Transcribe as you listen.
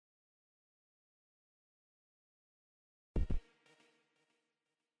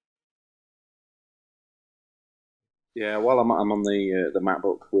Yeah, well, I'm on the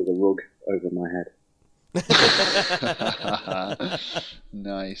MacBook with a rug over my head.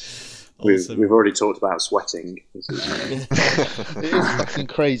 Nice. We've Awesome. already talked about sweating. This is, It is fucking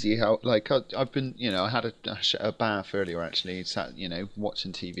crazy how, like, I've been, I had a bath earlier actually, sat,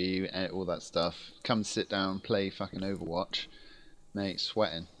 watching TV and all that stuff. Come sit down, play fucking Overwatch, mate,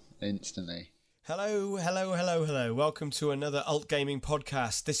 sweating instantly. Hello, hello, hello, hello. Welcome to another Alt Gaming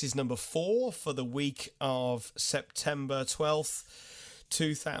podcast. This is number 4 for the week of September 12th,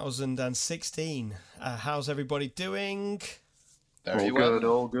 2016. How's everybody doing? Very all well. good,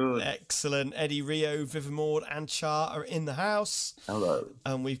 all good. Excellent. Eddie, Rio, Vivamord and Char are in the house. Hello.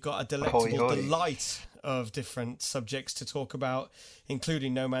 And we've got a delectable Ahoy. delight of different subjects to talk about,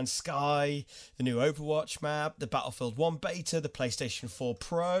 including No Man's Sky, the new Overwatch map, the Battlefield 1 beta, the PlayStation 4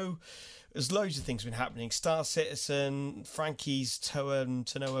 Pro. There's loads of things been happening. Star Citizen, Frankie's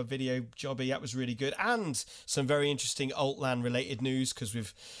Tanoa video jobby, that was really good. And some very interesting Altland related news because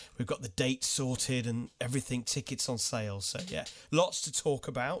we've got the date sorted and everything, tickets on sale. So yeah, lots to talk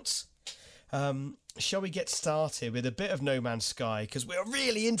about. Shall we get started with a bit of No Man's Sky? Because we were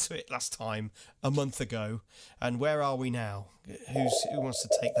really into it last time, a month ago. And where are we now? Who wants to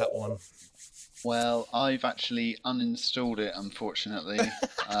take that one? Well, I've actually uninstalled it, unfortunately.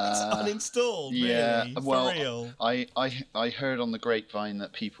 It's uninstalled, yeah, really? well, For real? I heard on the grapevine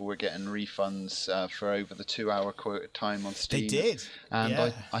that people were getting refunds for over the 2-hour quota time on Steam. They did, And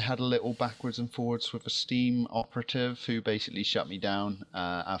yeah. I had a little backwards and forwards with a Steam operative who basically shut me down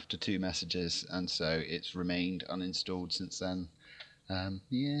after 2 messages, and so it's remained uninstalled since then.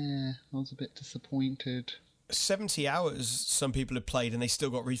 Yeah, I was a bit disappointed. 70 hours some people have played and they still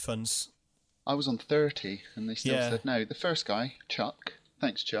got refunds. I was on 30 and they still Yeah. said no. The first guy, Chuck,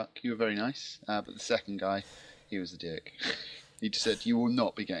 thanks Chuck, you were very nice. But the second guy, he was a dick. He just said, you will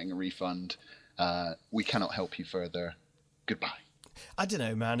not be getting a refund. We cannot help you further. Goodbye. I don't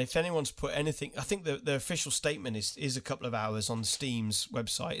know, man. If anyone's put anything, I think the official statement is a couple of hours on Steam's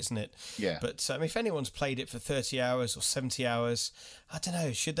website, isn't it? Yeah. But if anyone's played it for 30 hours or 70 hours, I don't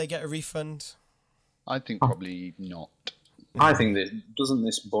know, should they get a refund? I think probably not. I think that doesn't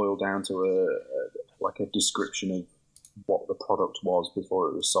this boil down to a description of what the product was before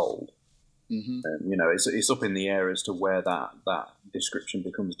it was sold? Mm-hmm. It's up in the air as to where that description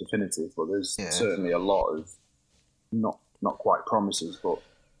becomes definitive. But there's certainly a lot of not quite promises, but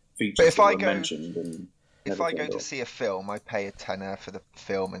features But if that I were go- mentioned. And If I go everything to else. see a film, I pay a tenner for the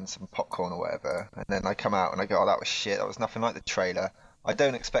film and some popcorn or whatever, and then I come out and I go, "Oh, that was shit. That was nothing like the trailer." I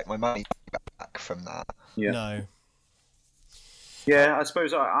don't expect my money back from that. Yeah. No. Yeah, I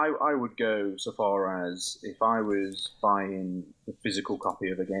suppose I would go so far as if I was buying the physical copy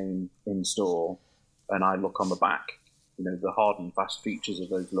of a game in store and I look on the back, the hard and fast features of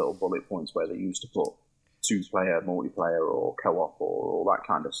those little bullet points where they used to put 2-player, multiplayer or co-op or all that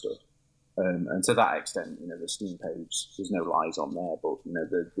kind of stuff. And to that extent, the Steam page, there's no lies on there, but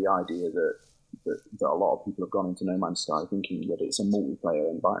the idea that a lot of people have gone into No Man's Sky thinking that it's a multiplayer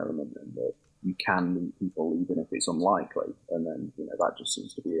environment and that you can meet people even if it's unlikely, and then that just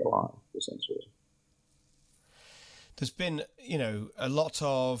seems to be a lie, essentially. There's been, a lot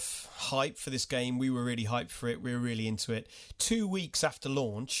of hype for this game. We were really hyped for it. We were really into it. 2 weeks after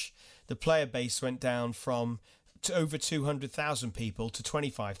launch, the player base went down from over 200,000 people to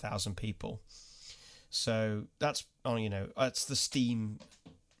 25,000 people. So that's, that's the Steam,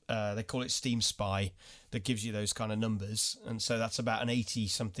 they call it Steam Spy, that gives you those kind of numbers. And so that's about an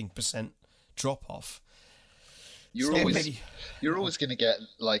 80-something% drop-off. You're always going to get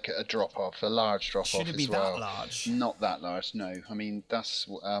like a drop-off, a large drop-off Should it be as well. that large? Not that large, no. I mean, that's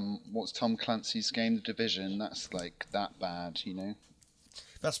what's Tom Clancy's game, The Division. That's like that bad,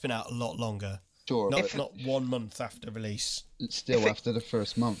 That's been out a lot longer. Sure, but Not 1 month after release. it's still after the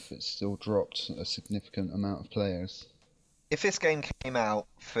first month, it's still dropped a significant amount of players. If this game came out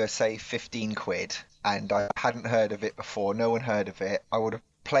for, say, 15 quid and I hadn't heard of it before, no one heard of it, I would have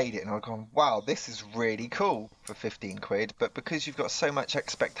played it and I'd gone, wow, this is really cool for 15 quid. But because you've got so much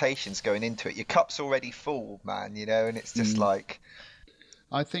expectations going into it, your cup's already full, man, and it's just like...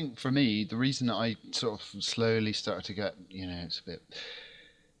 I think for me, the reason that I sort of slowly started to get, it's a bit...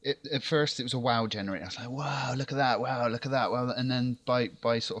 At first, it was a wow generator. I was like, wow, look at that, wow, look at that, wow. And then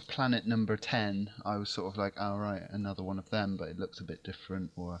by sort of planet number 10, I was sort of like, oh, right, another one of them, but it looks a bit different.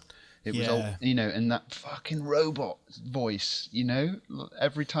 Or it was, all, and that fucking robot voice,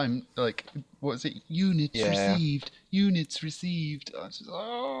 every time, like, what is it? Units received. I was just,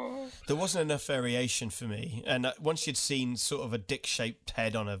 oh. There wasn't enough variation for me, and once you'd seen sort of a dick-shaped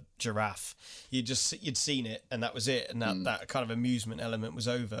head on a giraffe, you'd seen it, and that was it, and that kind of amusement element was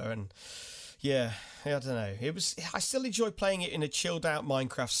over. And Yeah, I don't know. I still enjoy playing it in a chilled out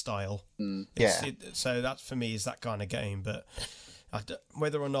Minecraft style. So that for me is that kind of game. But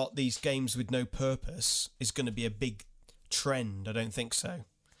whether or not these games with no purpose is going to be a big trend, I don't think so.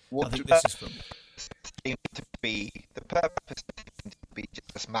 I think this is probably... The purpose seemed to be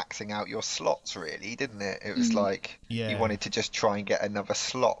just maxing out your slots, really, didn't it? It was like you wanted to just try and get another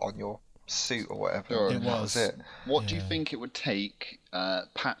slot on your suit or whatever. Sure. It was. That was it. What do you think it would take,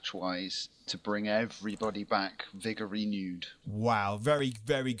 patch-wise, to bring everybody back vigor renewed? Wow, very,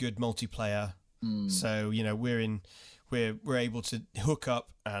 very good multiplayer. So, you know, we're able to hook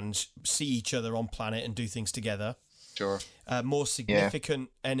up and see each other on planet and do things together. Sure. More significant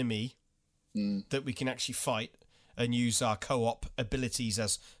enemy that we can actually fight and use our co-op abilities,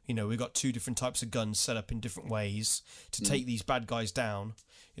 as you know, we've got 2 different types of guns set up in different ways to take these bad guys down.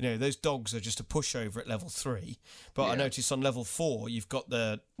 You know, those dogs are just a pushover at level 3, but I noticed on level 4 you've got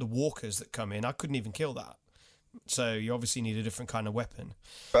the walkers that come in. I couldn't even kill that, so you obviously need a different kind of weapon,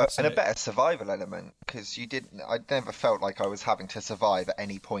 and a better survival element, because I never felt like I was having to survive at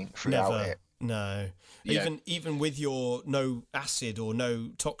any point throughout it. No. Even with your no acid or no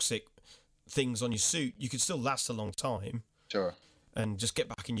toxic things on your suit, you could still last a long time. Sure. And just get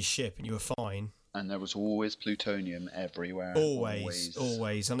back in your ship and you were fine. And there was always plutonium everywhere. Always.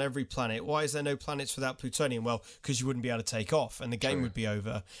 On every planet. Why is there no planets without plutonium? Well, because you wouldn't be able to take off and the game would be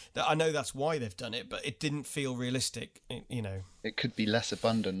over. I know that's why they've done it, but it didn't feel realistic, you know. It could be less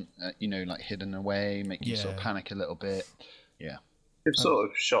abundant, you know, like hidden away, make you sort of panic a little bit. Yeah. They've sort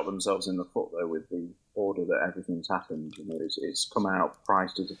of shot themselves in the foot, though, with the order that everything's happened. You know, it's come out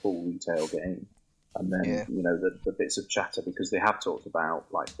priced as a full retail game. And then, you know, the bits of chatter, because they have talked about,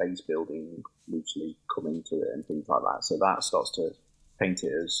 like, base building loosely coming to it and things like that. So that starts to paint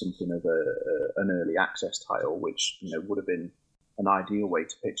it as something of an early access title, which, you know, would have been an ideal way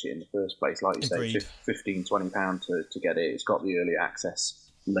to pitch it in the first place. Like you say, £15, £20 to get it. It's got the early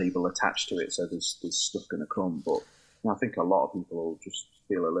access label attached to it, so there's stuff going to come. But I think a lot of people will just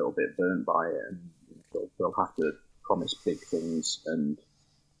feel a little bit burnt by it, and they'll have to promise big things and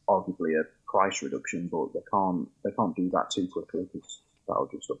arguably a price reduction, but they can't do that too quickly, because that'll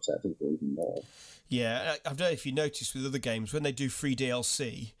just upset people even more. Yeah, I don't know if you noticed with other games, when they do free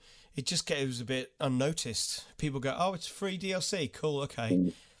DLC, it just goes a bit unnoticed. People go, "Oh, it's free DLC, cool,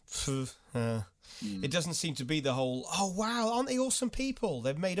 okay." It doesn't seem to be the whole, "Oh wow, aren't they awesome people?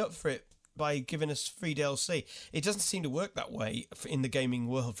 They've made up for it by giving us free DLC." It doesn't seem to work that way in the gaming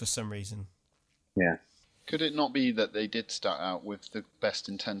world for some reason. Yeah. Could it not be that they did start out with the best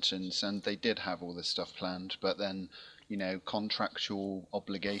intentions and they did have all this stuff planned, but then, you know, contractual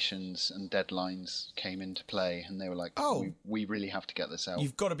obligations and deadlines came into play, and they were like, "Oh, we really have to get this out."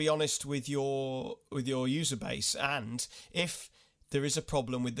 You've got to be honest with your user base, and if there is a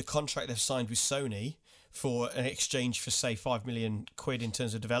problem with the contract they've signed with Sony for an exchange for, say, £5 million in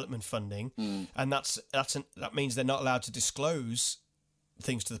terms of development funding, and that means they're not allowed to disclose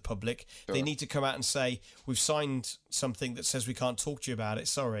things to the public. Sure. They need to come out and say, "We've signed something that says we can't talk to you about it,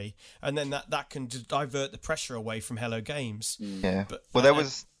 sorry," and then that can divert the pressure away from Hello Games. Yeah. But there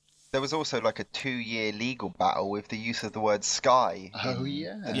was also like a 2-year legal battle with the use of the word Sky. Oh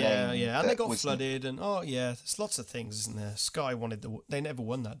yeah, and they got flooded, and there's lots of things, isn't there? Sky they never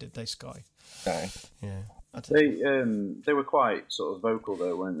won that, did they? Sky. No. Yeah. They were quite sort of vocal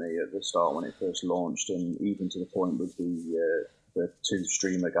though, weren't they, at the start when it first launched, and even to the point with the 2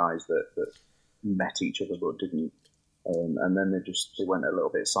 streamer guys that met each other but didn't, and then they went a little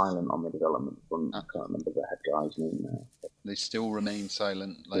bit silent on the development front. I can't remember the head guy's name now. They still remain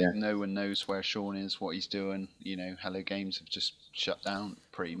silent. No one knows where Sean is, what he's doing. You know, Hello Games have just shut down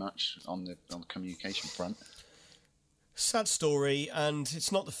pretty much on the communication front. Sad story, and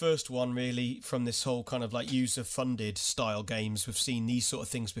it's not the first one really from this whole kind of like user-funded style games. We've seen these sort of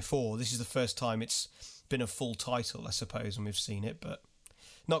things before. This is the first time it's been a full title, I suppose, and we've seen it, but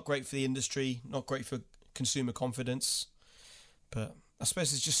not great for the industry, not great for consumer confidence. But I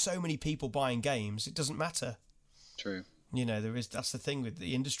suppose there's just so many people buying games, it doesn't matter. True. You know, that's the thing with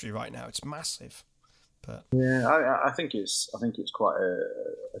the industry right now, it's massive. But yeah, I think it's quite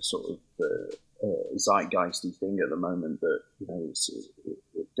a sort of zeitgeisty thing at the moment, that, you know,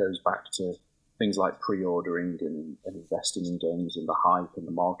 it goes back to things like pre-ordering and investing in games and the hype and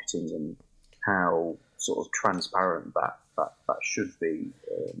the marketing and how sort of transparent that should be,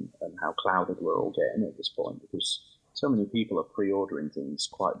 and how clouded we're all getting at this point, because so many people are pre-ordering things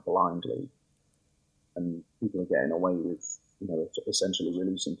quite blindly, and people are getting away with, you know, essentially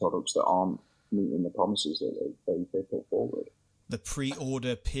releasing products that aren't meeting the promises that they put forward. The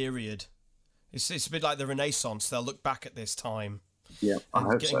pre-order period, it's a bit like the Renaissance. They'll look back at this time Yeah, I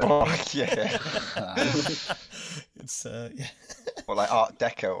hope so. Oh, yeah. It's yeah. Or like Art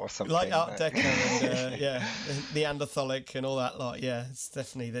Deco or something. Like Art Deco and yeah, Neanderthalic and all that lot. Yeah, it's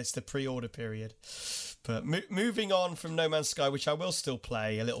definitely the pre-order period. But moving on from No Man's Sky, which I will still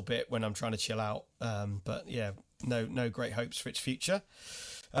play a little bit when I'm trying to chill out. But yeah, no great hopes for its future.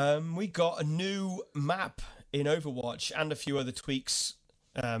 We got a new map in Overwatch and a few other tweaks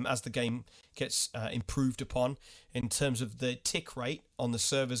as the game gets improved upon. In terms of the tick rate on the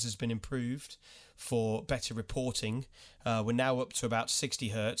servers has been improved for better reporting. We're now up to about 60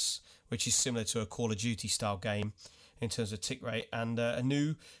 hertz, which is similar to a Call of Duty style game in terms of tick rate, and a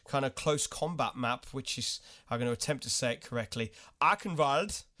new kind of close combat map, which is, I'm going to attempt to say it correctly,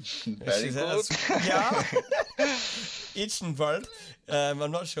 Archenwald. Very good. Yeah. Itchenwald.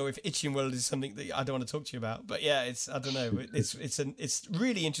 I'm not sure if Itchenwald is something that I don't want to talk to you about, but yeah, I don't know. It's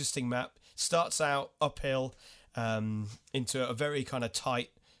really interesting map. Starts out uphill into a very kind of tight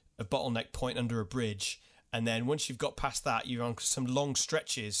bottleneck point under a bridge. And then once you've got past that, you're on some long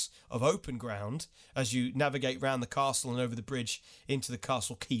stretches of open ground as you navigate around the castle and over the bridge into the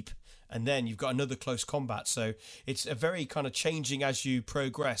castle keep. And then you've got another close combat. So it's a very kind of changing as you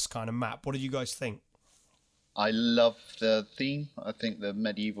progress kind of map. What do you guys think? I love the theme. I think the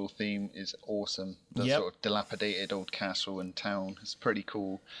medieval theme is awesome. The sort of dilapidated old castle and town is pretty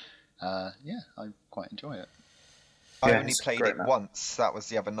cool. Yeah, I quite enjoy it. I only played it once. That was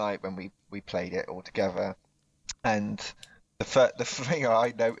the other night when we played it all together. And the thing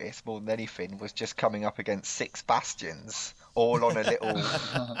I noticed more than anything was just coming up against 6 bastions, all on a little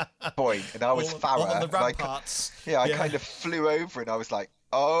point. And I was Farah. All on the ramparts. I kind of flew over and I was like,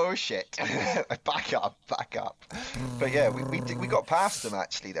 oh shit, back up. But yeah, we got past them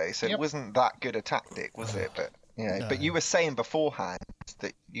actually though, so it wasn't that good a tactic, was it? But yeah, no. But you were saying beforehand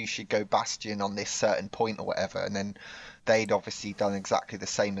that you should go bastion on this certain point or whatever, and then they'd obviously done exactly the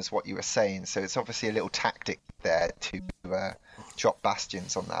same as what you were saying. So it's obviously a little tactic there to drop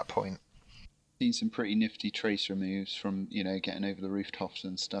bastions on that point. Seen some pretty nifty tracer moves from getting over the rooftops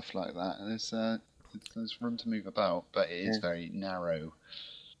and stuff like that. There's room to move about, but it is very narrow.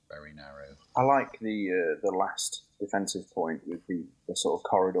 Very narrow. I like the last defensive point with the sort of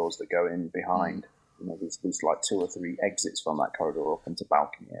corridors that go in behind. There's like 2 or 3 exits from that corridor up into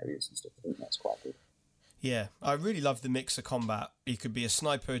balcony areas and stuff. I think that's quite good. Yeah, I really love the mix of combat. You could be a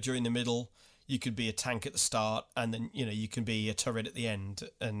sniper during the middle, you could be a tank at the start, and then you can be a turret at the end.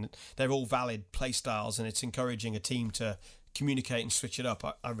 And they're all valid play styles, and it's encouraging a team to communicate and switch it up.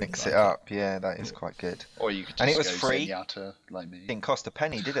 I really mix like it up. Yeah, that is quite good. Or you could just and it was go free. Zenyatta, like me. Didn't cost a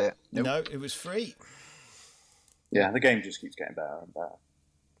penny, did it? Nope. No, it was free. Yeah, the game just keeps getting better and better.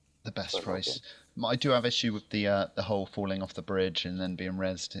 The best price. I do have issue with the whole falling off the bridge and then being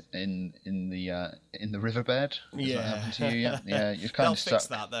rezzed in the riverbed. Has that happened to you yet? Yeah, you're kind They'll of stuck. fix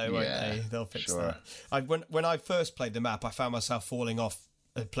that though, won't they? They'll fix that. When I first played the map, I found myself falling off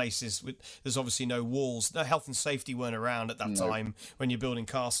places with there's obviously no walls. No health and safety weren't around at that time when you're building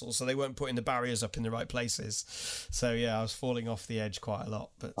castles, so they weren't putting the barriers up in the right places. So yeah, I was falling off the edge quite a lot.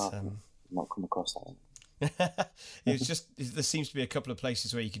 But not come across that. It's just there seems to be a couple of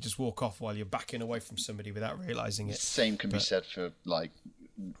places where you can just walk off while you're backing away from somebody without realising it. Same can be said for like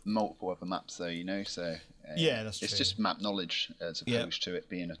multiple other maps though, so yeah, that's true. It's just map knowledge as opposed to it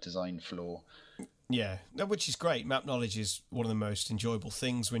being a design flaw. Yeah, which is great. Map knowledge is one of the most enjoyable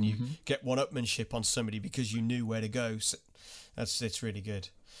things when you get one-upmanship on somebody because you knew where to go. So it's really good.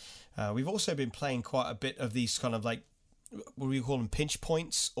 We've also been playing quite a bit of these kind of like, what do we call them, pinch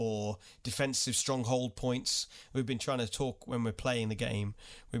points or defensive stronghold points. We've been trying to talk when we're playing the game.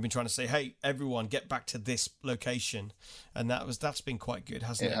 We've been trying to say, hey, everyone, get back to this location. And that's been quite good,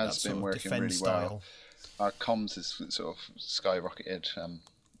 hasn't it? It has been working really well. Our comms has sort of skyrocketed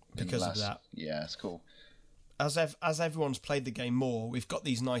because of that. Yeah, it's cool. As everyone's played the game more, we've got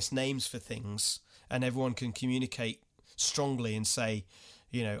these nice names for things, and everyone can communicate strongly and say,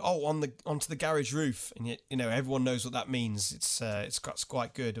 onto the garage roof, and everyone knows what that means. It's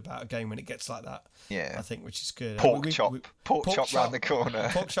quite good about a game when it gets like that. Yeah, I think, which is good. Pork chop round the corner.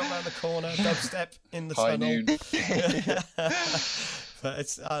 Pork chop round the corner. Dubstep in the High tunnel. noon. But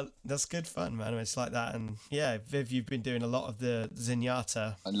it's that's good fun, man. It's like that, and yeah, Viv, you've been doing a lot of the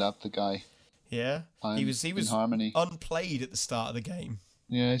Zenyatta. I love the guy. Yeah, he was Harmony. Unplayed at the start of the game.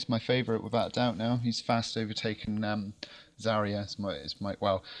 Yeah, he's my favourite without a doubt now. He's fast overtaken Zarya.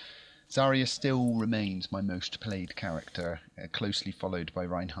 Zarya still remains my most played character, closely followed by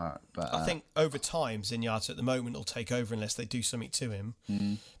Reinhardt. But I think over time, Zenyatta at the moment will take over unless they do something to him.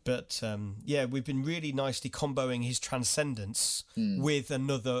 But we've been really nicely comboing his transcendence with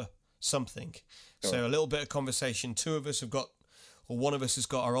another something. Sure. So a little bit of conversation. 2 of us have got or one of us has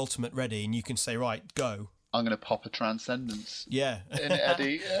got our ultimate ready, and you can say, right, go. I'm going to pop a transcendence. Yeah. In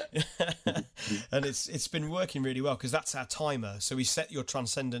Eddie. And it's been working really well because that's our timer. So we set your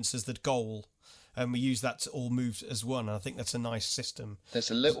transcendence as the goal, and we use that to all move as one. And I think that's a nice system.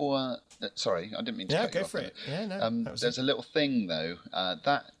 There's a little... sorry, I didn't mean to cut you go off for it. there. Yeah, no. There's a little thing, though,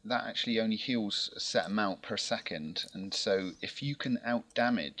 that actually only heals a set amount per second. And so if you can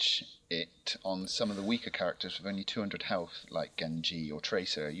out-damage it on some of the weaker characters with only 200 health, like Genji or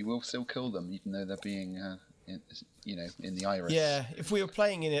Tracer, you will still kill them, even though they're being, in the iris. Yeah, if we were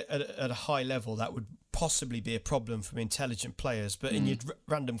playing in it at a high level, that would possibly be a problem from intelligent players. But in your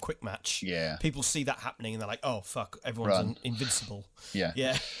random quick match, people see that happening and they're like, "Oh fuck, everyone's invincible." Yeah,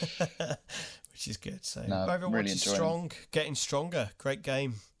 which is good. So no, Overwatch really is strong, getting stronger. Great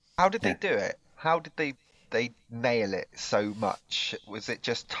game. How did they do it? How did they nail it so much? Was it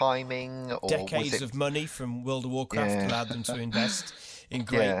just timing, or decades was it... of money from World of Warcraft allowed them to invest in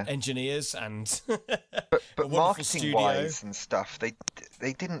great engineers and but marketing wise and stuff,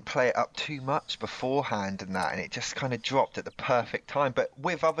 they didn't play it up too much beforehand and that, and it just kind of dropped at the perfect time. But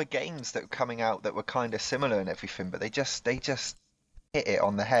with other games that were coming out that were kind of similar and everything, but they just hit it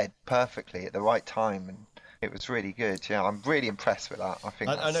on the head perfectly at the right time, and it was really good. Yeah, I'm really impressed with that. I think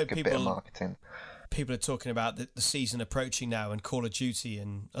that's a good bit of marketing. People are talking about the season approaching now and Call of Duty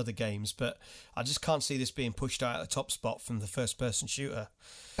and other games, but I just can't see this being pushed out at the top spot from the first-person shooter.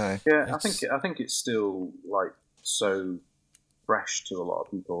 No. Yeah, I think it's still like so fresh to a lot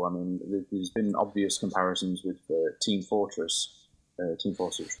of people. I mean, there's been obvious comparisons with Team Fortress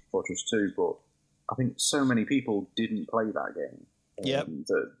 2, but I think so many people didn't play that game.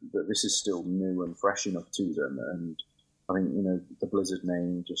 That this is still new and fresh enough to them, and I think the Blizzard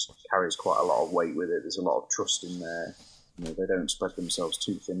name just carries quite a lot of weight with it. There's a lot of trust in there. They don't spread themselves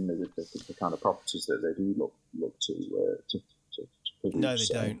too thinly with the kind of properties that they do look to produce. No, they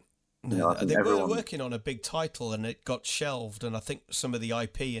don't. No, they were working on a big title and it got shelved, and I think some of the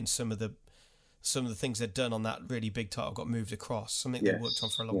IP and some of the things they'd done on that really big title got moved across. Something they worked on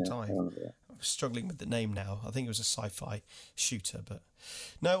for a long time. I'm struggling with the name now. I think it was a sci-fi shooter, but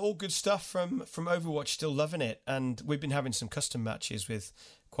no, all good stuff from Overwatch. Still loving it, and we've been having some custom matches with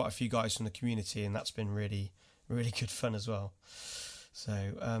quite a few guys from the community, and that's been really, really good fun as well.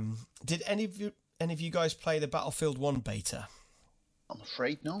 So, did any of you guys play the Battlefield 1 beta? I'm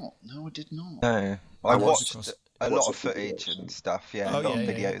afraid not. No, I did not. No, I watched a lot of footage and stuff. Yeah, a lot of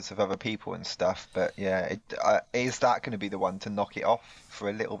videos of other people and stuff. But yeah, is that going to be the one to knock it off for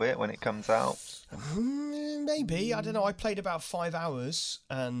a little bit when it comes out? Maybe, I don't know. I played about 5 hours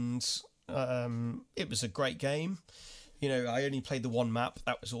and it was a great game. I only played the one map.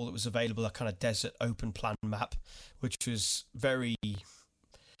 That was all that was available, a kind of desert open plan map, which was very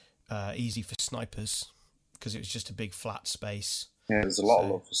easy for snipers because it was just a big flat space. Yeah, there's a lot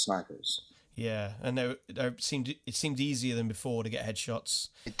of love for snipers. Yeah, and it seemed easier than before to get headshots.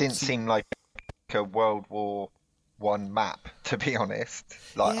 It didn't seem like a World War One map, to be honest.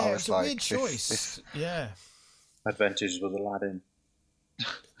 Like, yeah, I was it was a weird choice. Yeah. Adventures with Aladdin.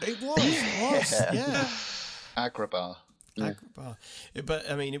 It was, yeah. Agrabah. Agrabah. But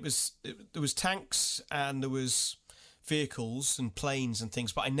I mean, there was tanks and there was vehicles and planes and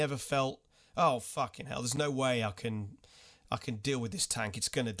things, but I never felt, oh fucking hell, there's no way I can deal with this tank. It's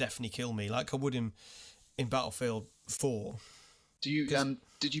going to definitely kill me, like I would in Battlefield 4. Did you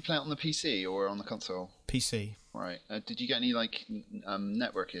play it on the PC or on the console? PC. Right. Did you get any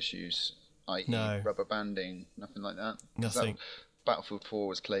network issues, i.e. rubber banding, nothing like that? Nothing. Battlefield 4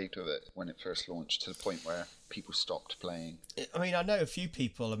 was plagued with it when it first launched, to the point where people stopped playing. I mean, I know a few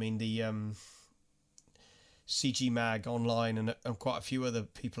people. I mean, the CG Mag online and quite a few other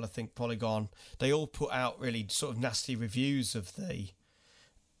people, I think Polygon, they all put out really sort of nasty reviews of the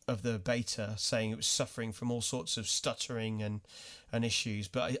beta, saying it was suffering from all sorts of stuttering and issues,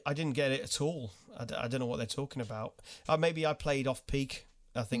 but I didn't get it at all. I don't know what they're talking about. Maybe I played off peak.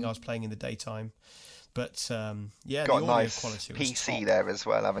 I think I was playing in the daytime. But yeah, got the a audio nice quality was PC top. there as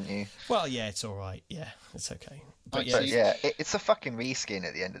well, haven't you? Well, yeah, it's all right. Yeah, it's okay. But it's a fucking reskin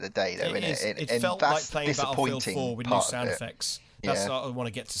at the end of the day, though, isn't it? It felt like playing Battlefield 4 with new sound effects. That's what I want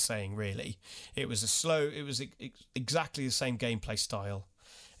to get to saying, really. It was exactly the same gameplay style,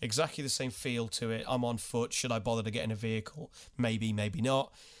 exactly the same feel to it. I'm on foot. Should I bother to get in a vehicle? Maybe, maybe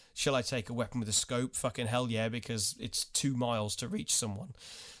not. Shall I take a weapon with a scope? Fucking hell yeah, because it's 2 miles to reach someone.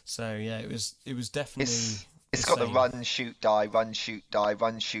 So yeah, it was definitely It's got the Insane. run, shoot, die, run, shoot, die,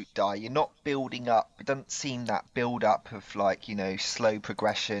 run, shoot, die. You're not building up. It doesn't seem that build up of like, slow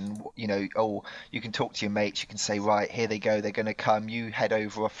progression. You can talk to your mates. You can say, right, here they go. They're going to come. You head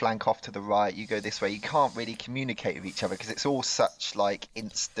over or flank off to the right. You go this way. You can't really communicate with each other because it's all such like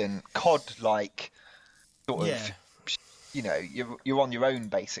instant COD-like sort Yeah. of. You're on your own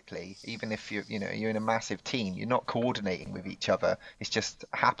basically. Even if you're in a massive team, you're not coordinating with each other. It's just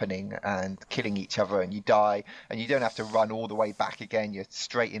happening and killing each other, and you die, and you don't have to run all the way back again. You're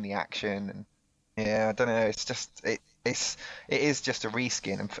straight in the action, and I don't know. It's just it is just a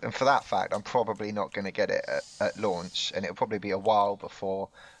reskin, and for that fact, I'm probably not going to get it at launch, and it'll probably be a while before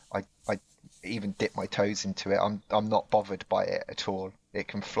I even dip my toes into it. I'm not bothered by it at all. It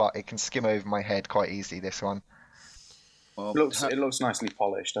can fly. It can skim over my head quite easily. This one. Well, it looks nicely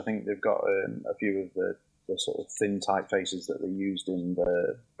polished. I think they've got a few of the sort of thin typefaces that they used in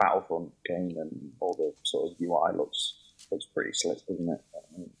the Battlefront game, and all the sort of UI looks pretty slick, doesn't it?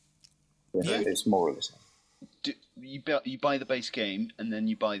 It's more or less. You buy the base game and then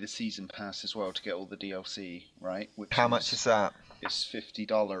you buy the season pass as well to get all the DLC, right? How much is that? It's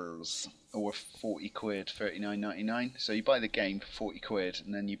 $50 or 40 quid, $39.99. So you buy the game for 40 quid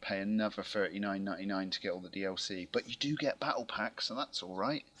and then you pay another $39.99 to get all the DLC. But you do get battle packs, so that's all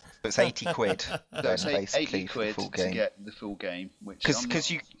right. So it's 80 quid. So it's basically 80 quid for the full to game. get the full game.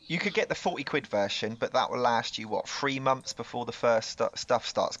 Because you could get the 40 quid version, but that will last you 3 months before the first stuff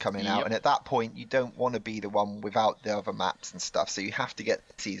starts coming out, and at that point you don't want to be the one without the other maps and stuff, so you have to get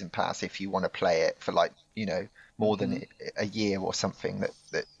the season pass if you want to play it for more than a year or something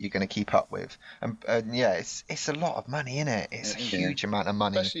that you're going to keep up with. And it's a lot of money, isn't it? It's a huge amount of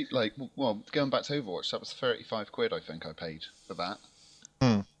money. Especially going back to Overwatch, that was 35 quid I think I paid for that.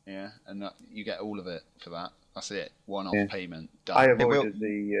 Yeah, and you get all of it for that. That's it. One-off payment. Done. I avoided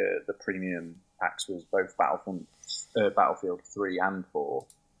the premium packs with both Battlefield 3 and 4.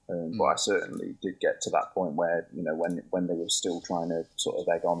 But I certainly did get to that point where, when they were still trying to sort of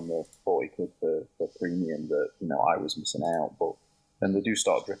egg on the 40 quid for premium, that, I was missing out. But then they do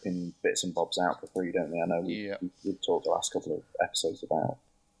start dripping bits and bobs out for free, don't they? I know we've talked the last couple of episodes about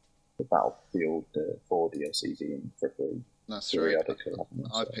the Battlefield 4 DLC being for free. That's right.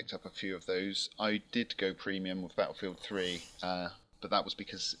 I picked up a few of those. I did go premium with Battlefield 3, but that was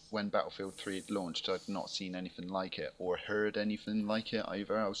because when Battlefield 3 had launched, I'd not seen anything like it or heard anything like it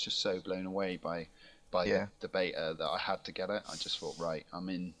either. I was just so blown away by the beta that I had to get it. I just thought, right, I'm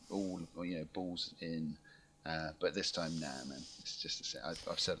in all, balls in. But this time, nah, man. It's just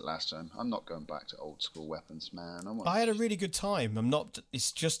I've said it last time. I'm not going back to old school weapons, man. I had a really good time. I'm not.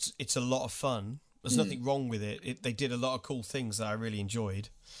 It's a lot of fun. There's nothing wrong with it. They did a lot of cool things that I really enjoyed.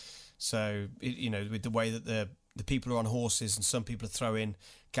 So, with the way that the people are on horses and some people are throwing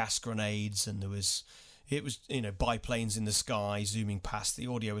gas grenades, and it was biplanes in the sky zooming past. The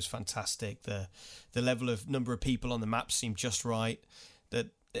audio was fantastic. The level of number of people on the map seemed just right.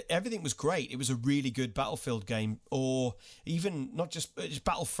 Everything was great. It was a really good Battlefield game, or even not just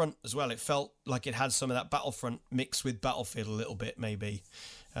Battlefront as well. It felt like it had some of that Battlefront mixed with Battlefield a little bit, maybe.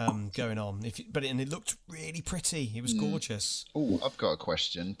 Going on, and it looked really pretty. It was gorgeous. Oh, I've got a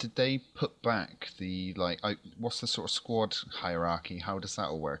question. Did they put back the what's the sort of squad hierarchy? How does that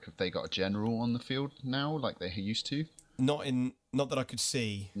all work? Have they got a general on the field now, like they used to? Not that I could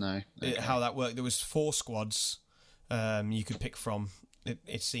see. No, okay. How that worked. There was 4 squads you could pick from.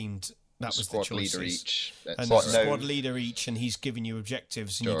 It seemed that was the choices. Leader each. And there's a squad leader each, and he's giving you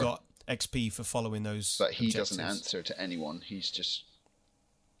objectives, and you got XP for following those. But he objectives. doesn't answer to anyone. He's just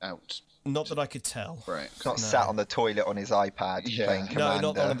out. Not that I could tell. Right. Not sat on the toilet on his iPad playing Commander. No,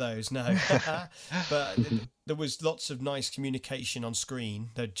 not one of those, no. But there was lots of nice communication on screen.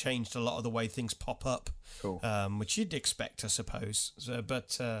 They'd changed a lot of the way things pop up, cool. Which you'd expect, I suppose.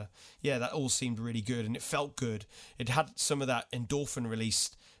 But that all seemed really good, and it felt good. It had some of that endorphin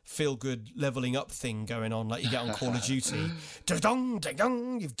release, feel-good leveling up thing going on, like you get on Call of Duty. Ding-dong,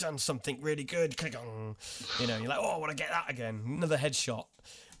 ding-dong, you've done something really good. Ding-dong. You're like, I want to get that again. Another headshot.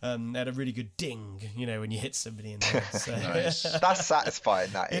 They had a really good ding, when you hit somebody in the head. So. Nice. That's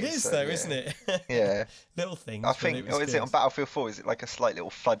satisfying, that It is, though, isn't it? Yeah. Little things. I think, is it on Battlefield 4? Is it like a slight little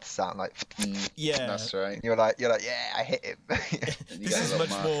thud sound? Like, yeah. That's right. You're like, yeah, I hit him. This is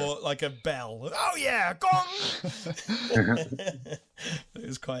much more like a bell. Oh, yeah, gong! It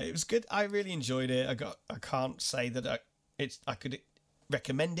was good. I really enjoyed it. I can't say that I could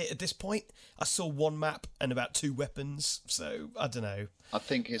recommend it at this point. I saw one map and about 2 weapons, so I don't know. I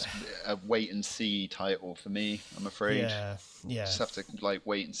think it's a wait and see title for me, I'm afraid. Yeah. Just have to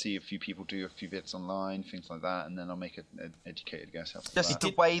wait and see a few people do a few bits online, things like that, and then I'll make an educated guess after Just that.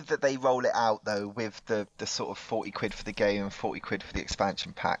 the way that they roll it out, though, with the sort of 40 quid for the game and 40 quid for the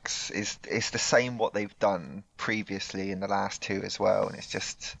expansion packs, is the same what they've done previously in the last 2 as well. And it's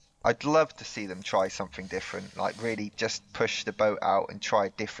just, I'd love to see them try something different, like really just push the boat out and try a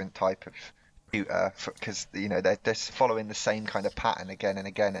different type of shooter, because they're just following the same kind of pattern again and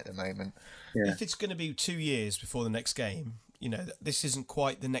again at the moment. Yeah. If it's going to be 2 years before the next game, this isn't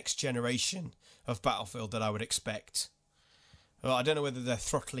quite the next generation of Battlefield that I would expect. Well, I don't know whether they're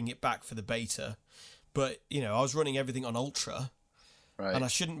throttling it back for the beta, but I was running everything on Ultra, Right. and I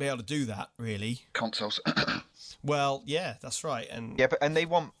shouldn't be able to do that really. Consoles. Well, yeah, that's right, and Yeah, and they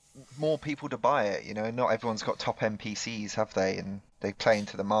want more people to buy it. Not everyone's got top-end PCs, have they? And they play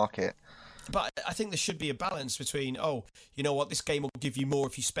into the market. But I think there should be a balance between, this game will give you more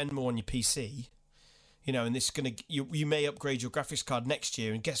if you spend more on your PC, and this is going to, you may upgrade your graphics card next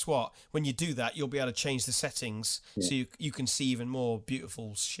year, and guess what? When you do that, you'll be able to change the settings so you can see even more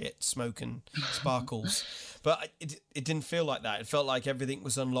beautiful shit, smoke and sparkles. But it didn't feel like that. It felt like everything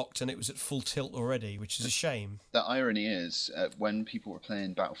was unlocked and it was at full tilt already, which is a shame. The irony is, when people were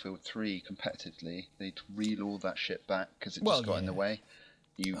playing Battlefield 3 competitively, they'd reel all that shit back because it just got in the way.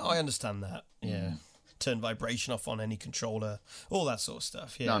 I understand that, yeah. Turn vibration off on any controller, all that sort of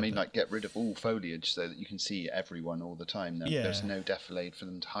stuff. Yeah, no, I mean, get rid of all foliage so that you can see everyone all the time. There's no defilade for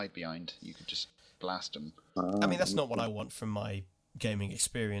them to hide behind. You could just blast them. I mean, that's not what I want from my gaming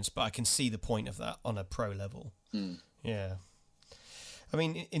experience, but I can see the point of that on a pro level. Yeah. I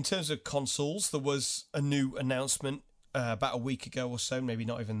mean, in terms of consoles, there was a new announcement about a week ago or so, maybe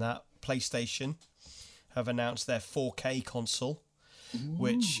not even that. PlayStation have announced their 4K console,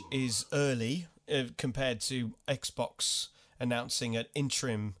 which is early compared to Xbox announcing an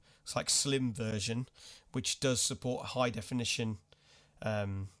interim, it's like slim version, which does support high definition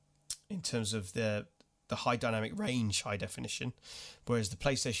in terms of the high dynamic range high definition, whereas the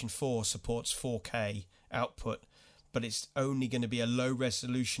PlayStation 4 supports 4K output, but it's only going to be a low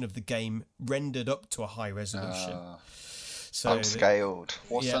resolution of the game rendered up to a high resolution. So upscaled.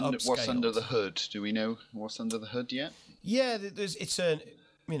 What's under the hood? Do we know what's under the hood yet? Yeah, it's a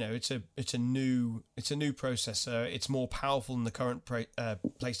new processor. It's more powerful than the current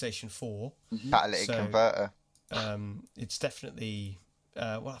PlayStation 4. Catalytic converter. It's definitely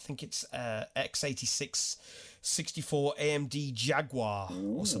I think it's x86 64 AMD Jaguar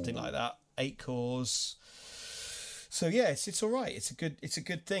or something like that. 8 cores. So yeah, it's all right. It's a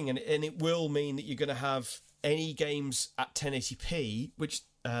good thing, and it will mean that you're going to have any games at 1080p, which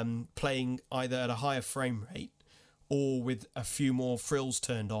playing either at a higher frame rate or with a few more frills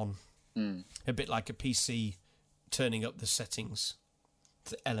turned on. A bit like a PC turning up the settings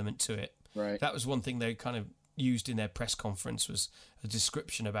element to it. Right. That was one thing they kind of used in their press conference, was a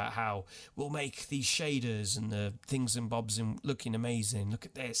description about how we'll make these shaders and the things and bobs and looking amazing. Look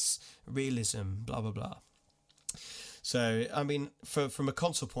at this realism, blah blah blah. So I mean, from a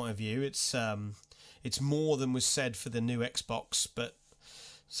console point of view, it's more than was said for the new Xbox, but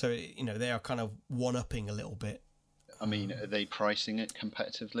so they are kind of one-upping a little bit. I mean, are they pricing it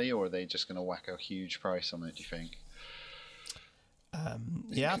competitively, or are they just going to whack a huge price on it, do you think?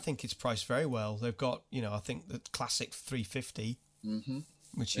 I think it's priced very well. They've got, I think the classic 350,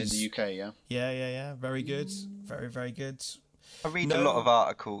 which is... In the UK, yeah? Yeah. Very good. Very, very good. I read a lot of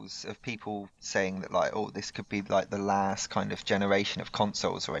articles of people saying that, this could be like the last kind of generation of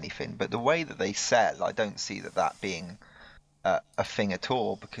consoles or anything. But the way that they sell, I don't see that being a thing at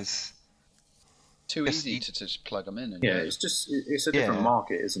all, because... Too easy to just plug them in. It's a different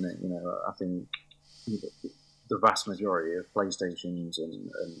market, isn't it? I think the vast majority of PlayStations and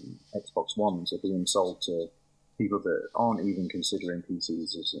Xbox Ones are being sold to people that aren't even considering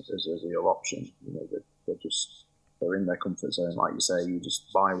PCs as a real option. They're in their comfort zone, like you say. You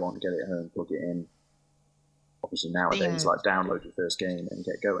just buy one, get it home, plug it in. Obviously nowadays, download your first game and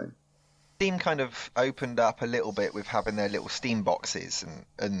get going. Steam kind of opened up a little bit with having their little Steam boxes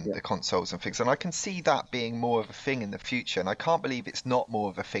and the consoles and things, and I can see that being more of a thing in the future, and I can't believe it's not more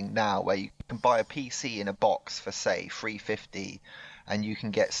of a thing now, where you can buy a PC in a box for say $350 and you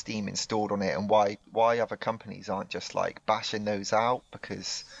can get Steam installed on it. And why other companies aren't just bashing those out,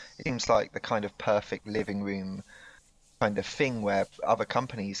 because it seems like the kind of perfect living room kind of thing where other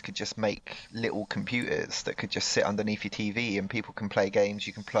companies could just make little computers that could just sit underneath your TV and people can play games.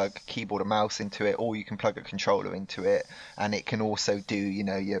 You can plug keyboard and mouse into it, or you can plug a controller into it, and it can also do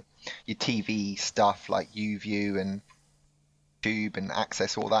your TV stuff like UView and YouTube and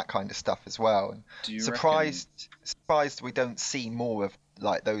access all that kind of stuff as well. And Do you surprised we don't see more of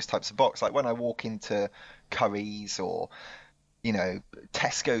like those types of box. Like when I walk into Curry's or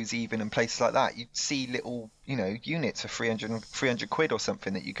Tesco's even and places like that, you'd see little units of 300 quid or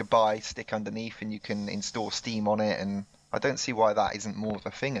something that you could buy, stick underneath, and you can install Steam on it. And I don't see why that isn't more of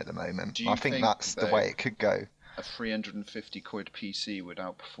a thing at the moment. I think that's the way it could go. A 350 quid PC would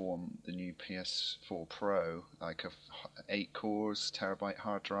outperform the new PS4 Pro, like 8 cores, terabyte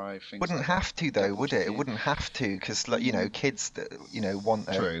hard drive. Wouldn't have to though, would it? It wouldn't have to, because kids that want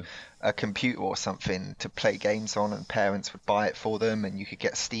a computer or something to play games on, and parents would buy it for them, and you could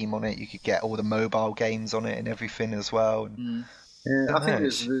get Steam on it, you could get all the mobile games on it and everything as well. Yeah, I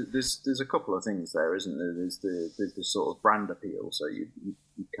think there's a couple of things there, isn't there? There's the sort of brand appeal. So you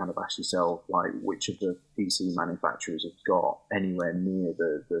kind of ask yourself, like, which of the PC manufacturers have got anywhere near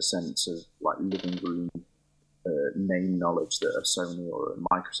the sense of like living room name knowledge that a Sony or a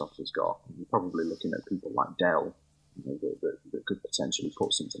Microsoft has got. And you're probably looking at people like Dell, that could potentially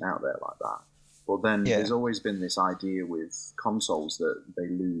put something out there like that. But then there's always been this idea with consoles that they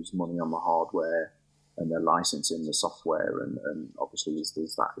lose money on the hardware and they're licensing the software, and obviously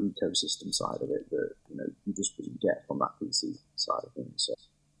there's that ecosystem side of it that you just wouldn't get from that PC side of things. So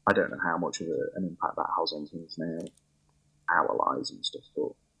I don't know how much of an impact that has on things now, our lives and stuff.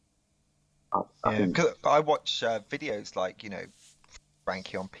 But I think, because I watch videos like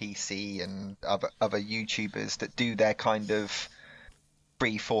Frankie on PC and other YouTubers that do their kind of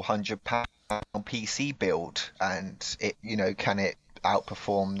 £300-400 PC build, and it can it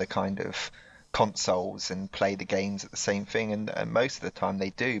outperform the kind of consoles and play the games at the same thing, and most of the time they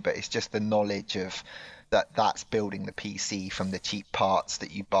do, but it's just the knowledge of that's building the PC from the cheap parts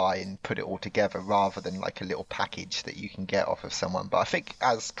that you buy and put it all together, rather than like a little package that you can get off of someone. But I think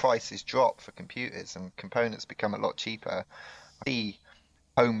as prices drop for computers and components become a lot cheaper, I see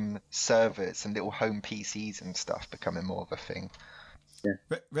home servers and little home PCs and stuff becoming more of a thing.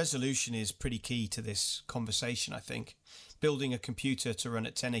 Resolution is pretty key to this conversation, I think. Building a computer to run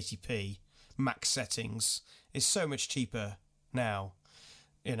at 1080p max settings is so much cheaper now,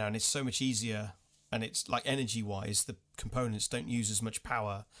 and it's so much easier, and it's like energy wise the components don't use as much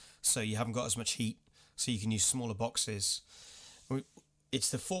power, so you haven't got as much heat, so you can use smaller boxes. It's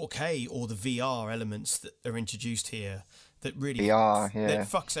the 4K or the VR elements that are introduced here that really that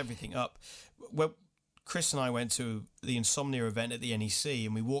fucks everything up. Well, Chris and I went to the Insomnia event at the NEC,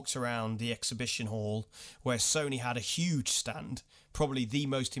 and we walked around the exhibition hall where Sony had a huge stand, probably the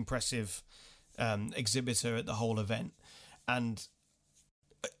most impressive exhibitor at the whole event. And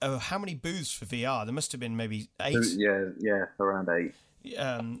how many booths for VR? There must have been maybe 8. Yeah, around 8.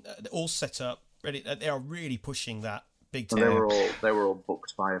 All set up, ready. They are really pushing that big time. They were all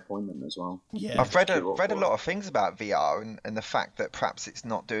booked by appointment as well. Yeah, I've read a lot of things about VR and the fact that perhaps it's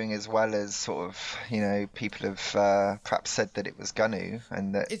not doing as well as sort of people have perhaps said that it was gonna,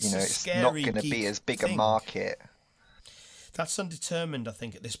 and that it's not going to be as big a market. That's undetermined, I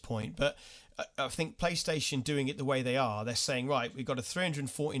think, at this point. But I think PlayStation doing it the way they are, they're saying, right, we've got a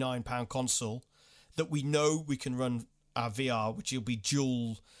 £349 console that we know we can run our VR, which will be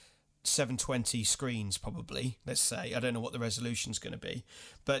dual 720 screens probably, let's say. I don't know what the resolution's going to be.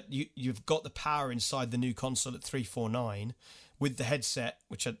 But you've got the power inside the new console at 349 with the headset,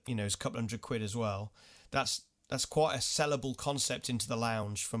 which is a couple hundred quid as well. That's quite a sellable concept into the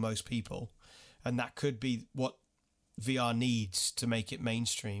lounge for most people. And that could be what VR needs to make it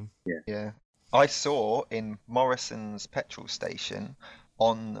mainstream. Yeah. I saw in Morrison's petrol station,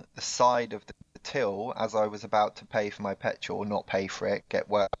 on the side of the till, as I was about to pay for my petrol, not pay for it, get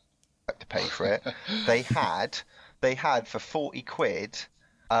work to pay for it, they had for 40 quid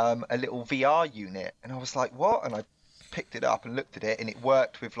a little VR unit, and I was like, what? And I picked it up and looked at it, and it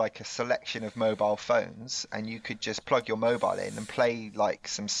worked with like a selection of mobile phones, and you could just plug your mobile in and play like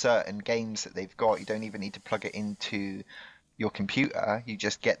some certain games that they've got. You don't even need to plug it into your computer. You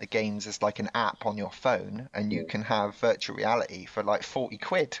just get the games as like an app on your phone, and you can have virtual reality for like 40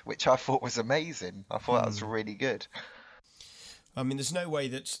 quid, which I thought was amazing. I thought that was really good. I mean, there's no way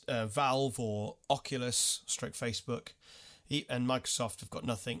that Valve or Oculus, Facebook, and Microsoft have got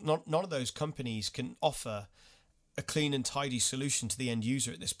nothing. None of those companies can offer a clean and tidy solution to the end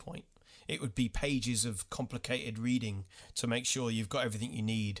user at this point. It would be pages of complicated reading to make sure you've got everything you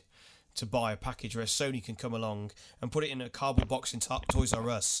need to buy a package, where Sony can come along and put it in a cardboard box in Toys R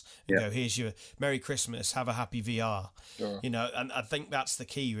Us and go, here's your Merry Christmas, have a happy VR. Sure. And I think that's the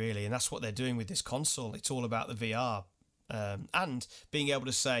key, really, and that's what they're doing with this console. It's all about the VR. And being able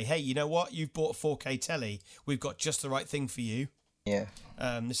to say, hey, you know what? You've bought a 4K telly. We've got just the right thing for you. Yeah.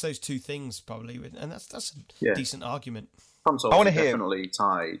 It's those two things, probably, and that's a decent argument. Consoles I want are to hear. definitely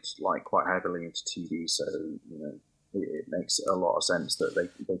tied like quite heavily into TV, so it makes a lot of sense that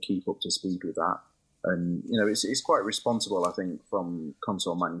they keep up to speed with that. And it's quite responsible, I think, from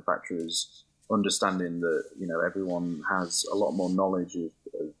console manufacturers understanding that everyone has a lot more knowledge of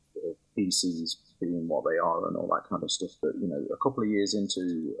PCs being what they are and all that kind of stuff. But a couple of years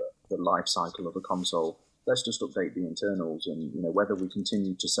into the life cycle of a console, let's just update the internals, and whether we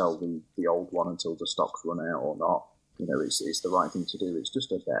continue to sell the old one until the stocks run out or not. It's the right thing to do. It's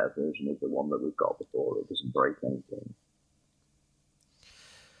just a better version of the one that we've got before. It doesn't break anything.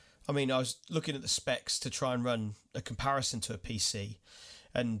 I mean, I was looking at the specs to try and run a comparison to a PC,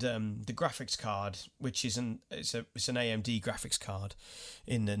 and the graphics card, which it's an AMD graphics card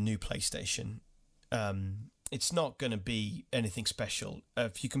in the new PlayStation, it's not going to be anything special.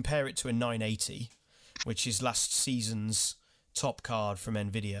 If you compare it to a 980, which is last season's top card from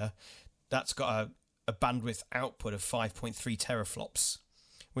Nvidia, that's got a bandwidth output of 5.3 teraflops,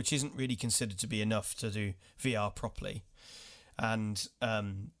 which isn't really considered to be enough to do VR properly. And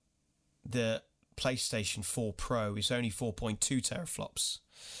the PlayStation 4 Pro is only 4.2 teraflops.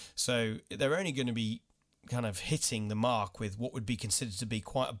 So they're only going to be kind of hitting the mark with what would be considered to be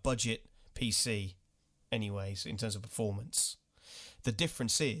quite a budget PC anyways, in terms of performance. The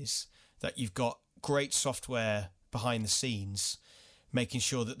difference is that you've got great software behind the scenes, making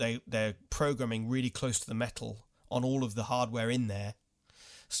sure that they're programming really close to the metal on all of the hardware in there,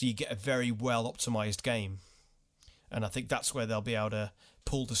 so you get a very well optimized game. And I think that's where they'll be able to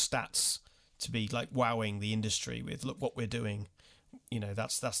pull the stats to be like wowing the industry with, look what we're doing.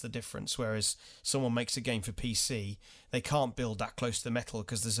 That's the difference. Whereas someone makes a game for PC, they can't build that close to the metal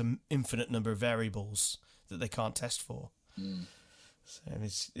because there's an infinite number of variables that they can't test for. So that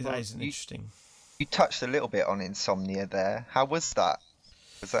is interesting. You touched a little bit on Insomnia there. How was that?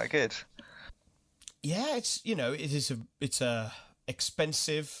 Was that good? Yeah, it's a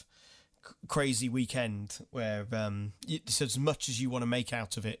expensive, crazy weekend where it's as much as you want to make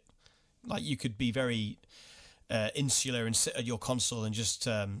out of it. Like, you could be very insular and sit at your console and just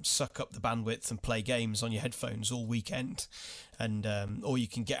suck up the bandwidth and play games on your headphones all weekend, and or you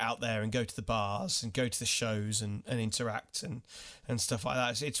can get out there and go to the bars and go to the shows and interact and stuff like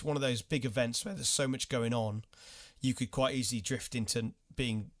that. It's one of those big events where there's so much going on. You could quite easily drift into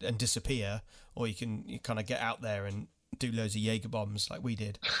being and disappear, or you kind of get out there and do loads of Jaeger bombs like we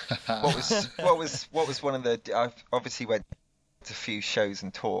did. What was one of the? I obviously went to a few shows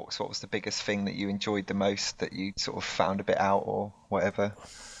and talks. What was the biggest thing that you enjoyed the most, that you sort of found a bit out or whatever?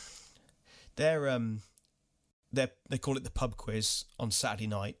 They call it the pub quiz on Saturday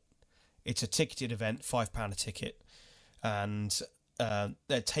night. It's a ticketed event, £5 a ticket, and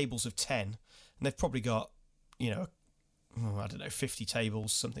they're tables of 10, and they've probably got I don't know, 50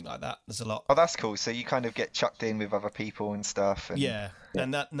 tables, something like that. There's a lot. Oh, that's cool. So you kind of get chucked in with other people and stuff. And... Yeah,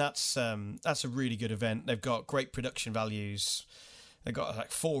 and that's a really good event. They've got great production values. They've got like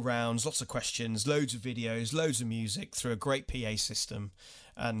 4 rounds, lots of questions, loads of videos, loads of music through a great PA system,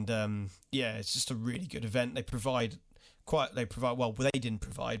 and it's just a really good event. They provide well, they didn't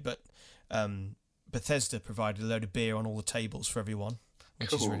provide, but Bethesda provided a load of beer on all the tables for everyone,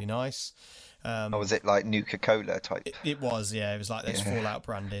 which is really nice. Was it like Nuka-Cola type? It was, yeah. It was like this Fallout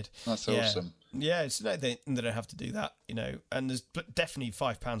branded. That's awesome. Yeah, they don't have to do that, And there's definitely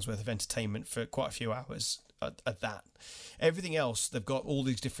 £5 worth of entertainment for quite a few hours at that. Everything else, they've got all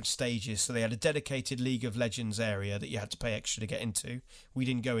these different stages. So they had a dedicated League of Legends area that you had to pay extra to get into. We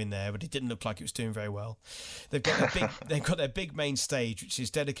didn't go in there, but it didn't look like it was doing very well. They've got their big main stage, which is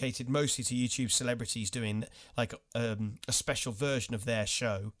dedicated mostly to YouTube celebrities doing like a special version of their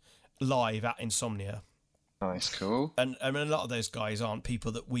show live at Insomnia. Nice. Cool. And I mean, a lot of those guys aren't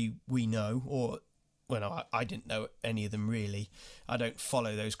people that we know, or I didn't know any of them really. I don't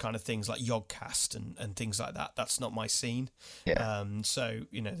follow those kind of things like Yogcast and things like that. That's not my scene. Yeah. So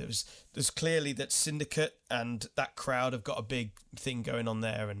there's clearly that Syndicate and that crowd have got a big thing going on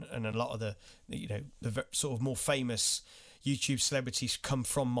there, and a lot of the sort of more famous YouTube celebrities come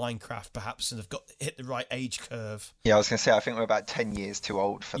from Minecraft, perhaps, and have hit the right age curve. Yeah, I was going to say, I think we're about 10 years too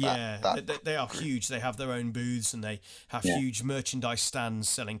old for that. Yeah, they are huge. They have their own booths, and they have huge merchandise stands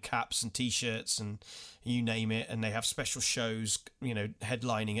selling caps and T-shirts and you name it. And they have special shows,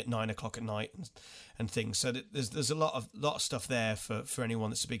 headlining at 9 o'clock at night and things. So there's a lot of stuff there for anyone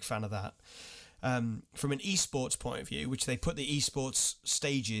that's a big fan of that. From an esports point of view, which they put the esports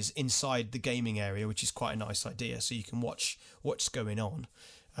stages inside the gaming area, which is quite a nice idea, so you can watch what's going on.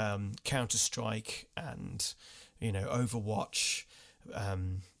 Counter-Strike and Overwatch,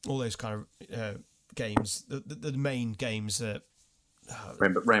 all those kind of games. The main games that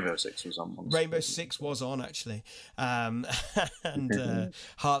Rainbow Six was on. Rainbow Six was on actually, and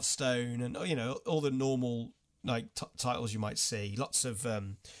Hearthstone, and all the normal like titles you might see. Lots of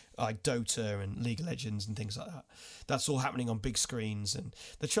like Dota and League of Legends and things like that. That's all happening on big screens. And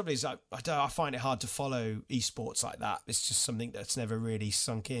the trouble is, I find it hard to follow esports like that. It's just something that's never really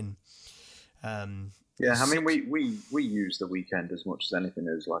sunk in. Yeah, I mean, we use the weekend as much as anything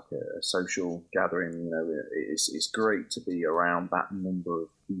as like a social gathering. It's great to be around that number of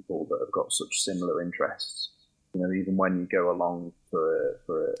people that have got such similar interests. Even when you go along for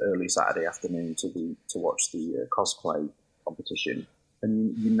an early Saturday afternoon to watch the cosplay competition,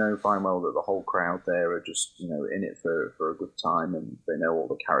 and you fine well that the whole crowd there are just in it for a good time, and they know all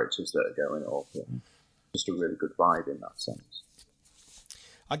the characters that are going up, and just a really good vibe in that sense.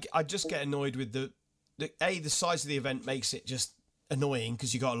 I just get annoyed with the size of the event makes it just annoying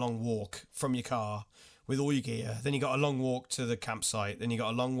because you got a long walk from your car with all your gear, then you got a long walk to the campsite, then you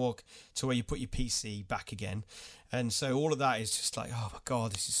got a long walk to where you put your PC back again, and so all of that is just like, oh my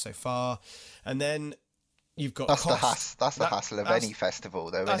god, this is so far. And then you've got that's the hassle of any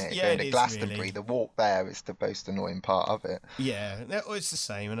festival, though, isn't it? Yeah, going to Glastonbury, really. The walk there is the most annoying part of it. Yeah, it's the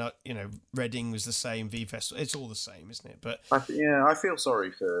same, and Reading was the same. V Festival, it's all the same, isn't it? But I feel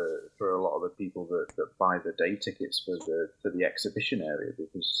sorry for a lot of the people that buy the day tickets for the exhibition area,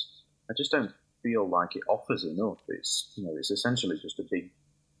 because I just don't feel like it offers enough. It's essentially just a big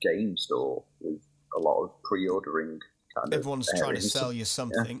game store with a lot of pre-ordering. Everyone's trying to sell you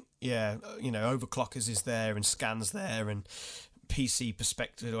something. Yeah. Overclockers is there, and Scans there, and PC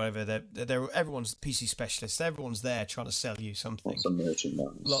Perspective, or whatever. Everyone's PC specialists. Everyone's there trying to sell you something. Lots of merchandise.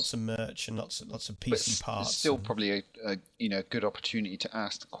 Lots of merch and lots of PC parts. It's still probably a good opportunity to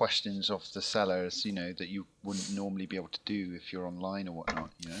ask questions of the sellers, that you wouldn't normally be able to do if you're online or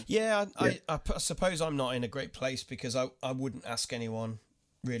whatnot. Yeah, I suppose I'm not in a great place because I wouldn't ask anyone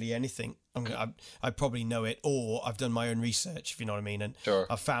really anything. I probably know it, or I've done my own research, if you know what I mean, and sure.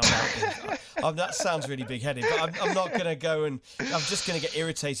 I've found out that sounds really big-headed, but I'm not going to go, and I'm just going to get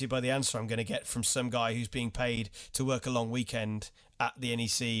irritated by the answer I'm going to get from some guy who's being paid to work a long weekend at the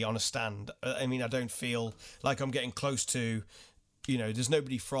NEC on a stand. I mean, I don't feel like I'm getting close to, there's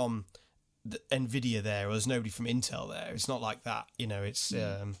nobody from NVIDIA there, or there's nobody from Intel there. It's not like that, it's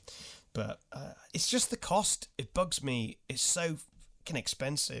but it's just the cost. It bugs me. It's so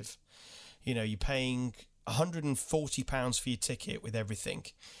expensive. You're paying £140 for your ticket with everything,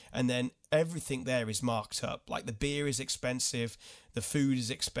 and then everything there is marked up. Like the beer is expensive, the food is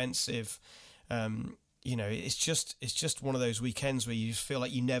expensive. It's just one of those weekends where you just feel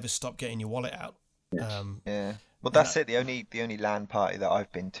like you never stop getting your wallet out. Yeah. Well, that's it. The only LAN party that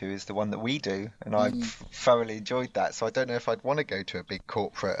I've been to is the one that we do, and I've thoroughly enjoyed that. So I don't know if I'd want to go to a big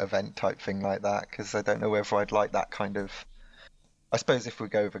corporate event type thing like that, because I don't know whether I'd like that kind of. I suppose if we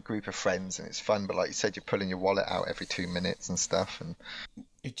go with a group of friends and it's fun, but like you said, you're pulling your wallet out every 2 minutes and stuff, and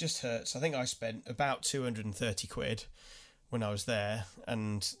it just hurts. I think I spent about £230 when I was there,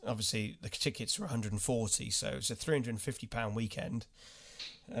 and obviously the tickets were 140, so it's a £350 weekend.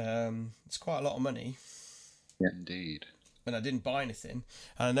 It's quite a lot of money. Yeah, indeed. And I didn't buy anything.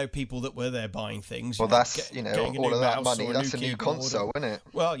 And I know people that were there buying things. Well, that's all of that money. That's a new console, isn't it?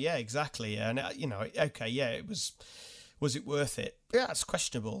 Well, yeah, exactly. Yeah. And okay, yeah, it was. Was it worth it? Yeah, it's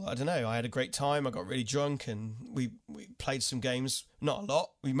questionable. I don't know. I had a great time. I got really drunk, and we played some games. Not a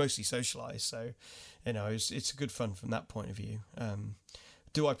lot. We mostly socialised. So, it's a good fun from that point of view.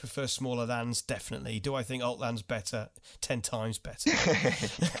 Do I prefer smaller LANs? Definitely. Do I think alt LAN's better? 10 times better.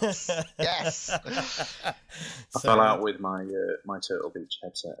 Yes. I fell out with my Turtle Beach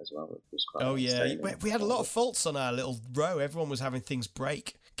headset as well. It was quite yeah. We had a lot of faults on our little row. Everyone was having things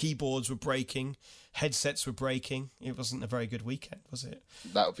break. Keyboards were breaking. Headsets were breaking. It wasn't a very good weekend, was it?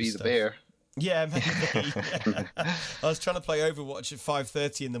 That would be the beer. Yeah, maybe. I was trying to play Overwatch at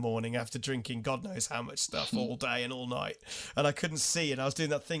 5:30 in the morning after drinking God knows how much stuff all day and all night, and I couldn't see. And I was doing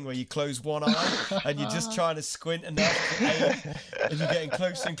that thing where you close one eye and you're just trying to squint enough to aim, and you're getting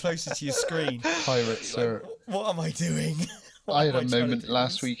closer and closer to your screen. Pirate, sir. What am I doing? I had a moment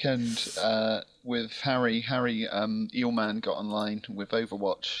last weekend with Harry. Eelman got online with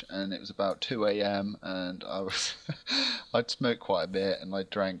Overwatch, and it was about 2 a.m. and I'd smoked quite a bit, and I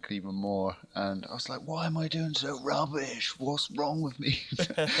drank even more, and I was like, "Why am I doing so rubbish? What's wrong with me?"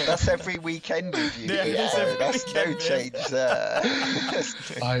 That's every weekend with you. Yeah, that's no change there.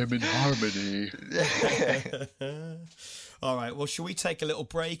 I am in harmony. All right. Well, shall we take a little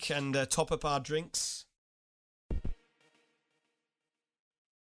break and top up our drinks?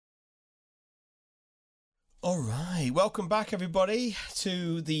 All right, welcome back, everybody,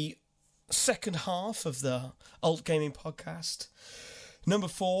 to the second half of the Alt Gaming Podcast. Number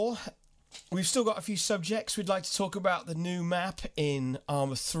 4, we've still got a few subjects. We'd like to talk about the new map in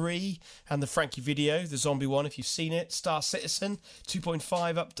Arma 3 and the Frankie video, the zombie one, if you've seen it, Star Citizen 2.5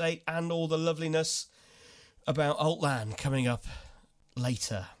 update, and all the loveliness about Altland coming up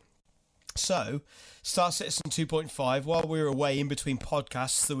later. So, Star Citizen 2.5, while we were away in between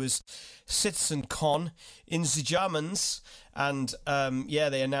podcasts, there was CitizenCon in the Germans, and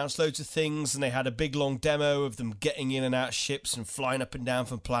they announced loads of things, and they had a big long demo of them getting in and out of ships and flying up and down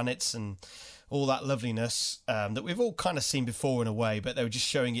from planets and all that loveliness that we've all kind of seen before in a way, but they were just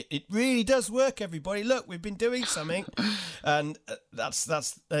showing it. It really does work, everybody. Look, we've been doing something. And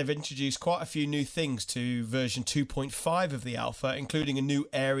they've introduced quite a few new things to version 2.5 of the alpha, including a new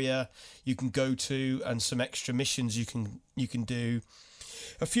area you can go to and some extra missions you can do.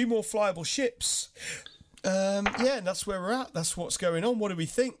 A few more flyable ships. And that's where we're at. That's what's going on. What do we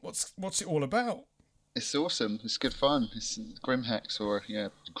think? What's it all about? It's awesome. It's good fun. It's Grimhex, or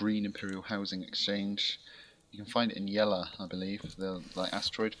Green Imperial Housing Exchange. You can find it in Yella, I believe, the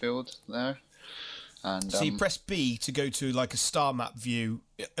asteroid field there. And so you press B to go to like a star map view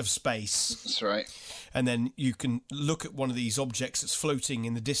of space. That's right. And then you can look at one of these objects that's floating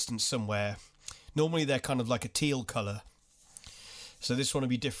in the distance somewhere. Normally they're kind of like a teal colour. So this one will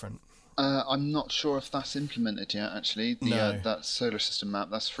be different. I'm not sure if that's implemented yet, actually. That solar system map,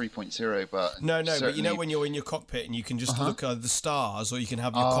 that's 3.0, but... No, but you know when you're in your cockpit and you can just look at the stars, or you can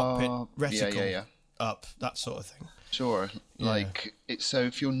have your cockpit reticle up, that sort of thing. Sure. Yeah. So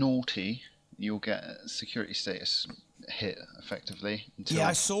if you're naughty, you'll get a security status hit, effectively.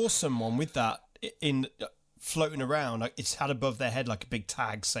 I saw someone with that floating around. It's had above their head like a big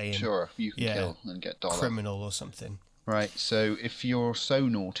tag saying... Sure, you can kill and get dollar. Criminal or something. Right, so if you're so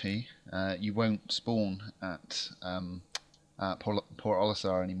naughty, you won't spawn at Port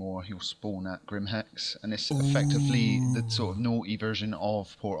Olisar anymore. You'll spawn at Grimhex, and it's effectively the sort of naughty version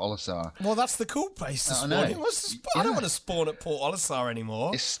of Port Olisar. Well, that's the cool place to spawn. I don't want to spawn at Port Olisar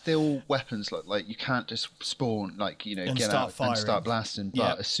anymore. It's still weapons, like you can't just spawn, and get out firing. and start blasting.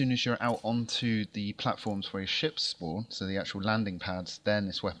 But as soon as you're out onto the platforms where your ships spawn, so the actual landing pads, then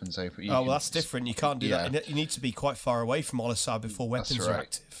it's weapons open. That's different. You can't do that. You need to be quite far away from Olisar before weapons are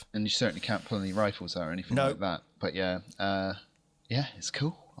active. And you certainly can't pull any rifles out or anything like that. But it's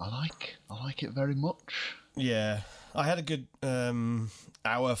cool. I like it very much. Yeah, I had a good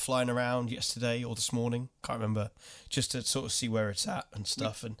hour flying around yesterday or this morning. Can't remember, just to sort of see where it's at and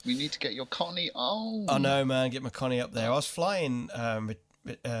stuff. And we need to get your Connie on. I know, man. Get my Connie up there. I was flying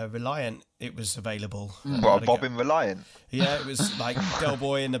Reliant. It was available. What, a Bobbin Reliant? Yeah, it was like Del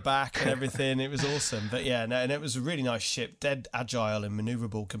Boy in the back and everything. It was awesome. But and it was a really nice ship, dead agile and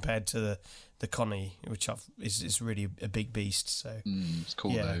manoeuvrable compared to the Connie, which is really a big beast. So it's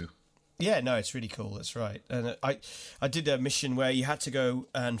cool though. Yeah, no, it's really cool. That's right. And I did a mission where you had to go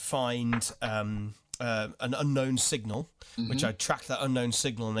and find an unknown signal, which I tracked that unknown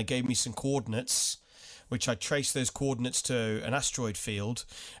signal, and they gave me some coordinates, which I traced those coordinates to an asteroid field,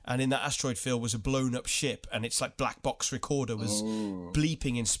 and in that asteroid field was a blown up ship, and its like black box recorder was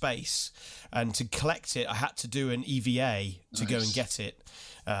bleeping in space, and to collect it I had to do an EVA to go and get it,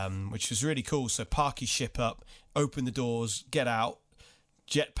 which was really cool. So park your ship up, open the doors, get out,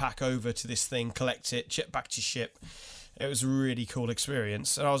 jetpack over to this thing, collect it, jet back to your ship. It was a really cool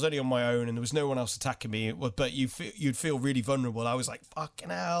experience, and I was only on my own, and there was no one else attacking me. But you'd feel really vulnerable. I was like, "Fucking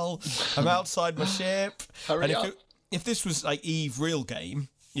hell, I'm outside my ship." Hurry up. If this was like EVE real game,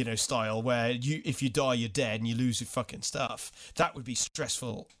 style, where if you die, you're dead, and you lose your fucking stuff, that would be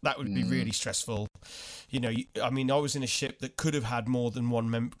stressful. That would be really stressful. I was in a ship that could have had more than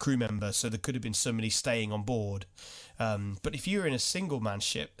one crew member, so there could have been somebody staying on board. But if you're in a single man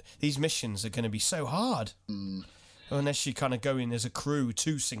ship, these missions are going to be so hard. Unless you kind of go in as a crew,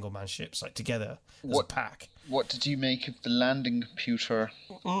 2 single man ships, like together as a pack. What did you make of the landing computer?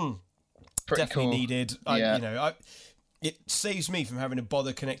 Definitely cool. Needed. It saves me from having to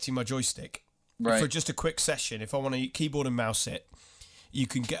bother connecting my joystick for just a quick session. If I want to keyboard and mouse it, you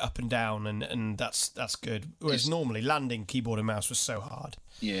can get up and down, and that's good. Whereas normally landing keyboard and mouse was so hard.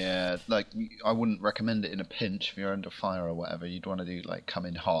 Yeah, I wouldn't recommend it in a pinch if you're under fire or whatever. You'd want to do come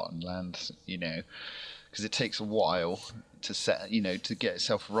in hot and land, because it takes a while to set, to get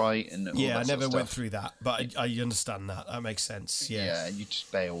itself right and all that I never sort of went through that, but I understand that. That makes sense. Yeah, you just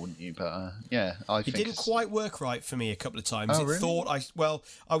bail, wouldn't you? But it didn't quite work right for me a couple of times. Oh,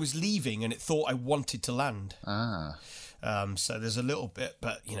 really? I was leaving and it thought I wanted to land. So there's a little bit,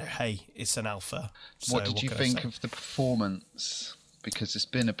 but hey, it's an alpha. So what did you think of the performance? Because it's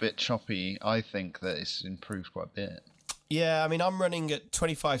been a bit choppy. I think that it's improved quite a bit. Yeah, I'm running at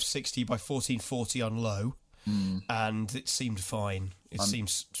 2560 by 1440 on low. and it seemed fine. It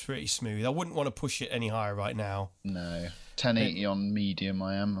seems pretty smooth. I wouldn't want to push it any higher right now. No. 1080 on medium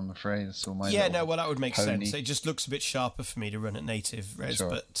I'm afraid. That's all my that would make sense. It just looks a bit sharper for me to run at native res. Sure.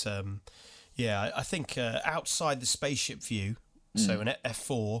 But I think outside the spaceship view, so an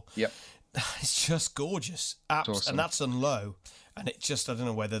F4, it's just gorgeous. Awesome. And that's on low. And it just, I don't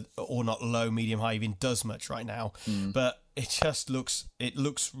know whether or not low, medium, high even does much right now. But it just looks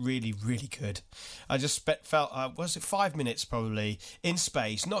really, really good. I just felt, was it 5 minutes probably, in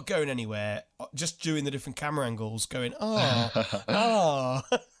space, not going anywhere, just doing the different camera angles, going,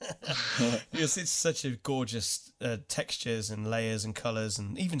 Yes, it's such a gorgeous textures and layers and colours,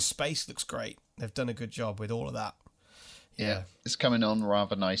 and even space looks great. They've done a good job with all of that. Yeah, it's coming on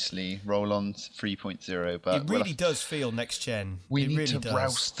rather nicely. Roll on 3.0, but it really does feel next gen. We need to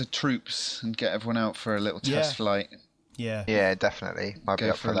rouse the troops and get everyone out for a little test flight. Yeah, definitely. I'd be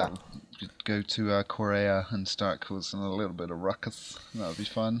up for that. Go to Korea and start causing a little bit of ruckus. That would be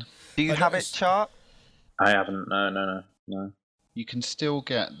fun. Do you have it, Chart? I haven't. No. You can still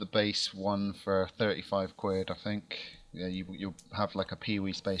get the base one for 35 quid, I think. Yeah, you'll have like a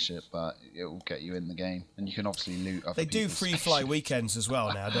Pee-wee spaceship, but it will get you in the game, and you can obviously loot other They do free fly weekends as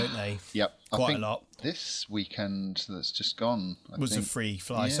well now, don't they? Yep, quite a lot. This weekend that's just gone was a free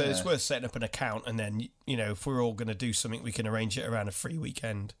fly, so it's worth setting up an account, and then if we're all going to do something, we can arrange it around a free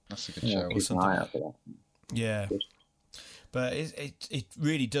weekend. That's a good show. Keep an eye out for that. Yeah, but it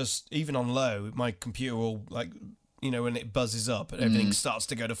really does. Even on low, my computer will when it buzzes up and everything starts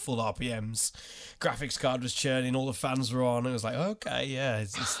to go to full RPMs, graphics card was churning, all the fans were on. It was like, okay, yeah,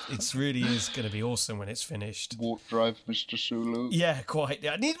 it's really is going to be awesome when it's finished. Warp drive, Mr. Sulu. Yeah, quite.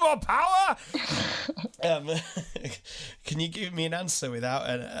 I need more power. Can you give me an answer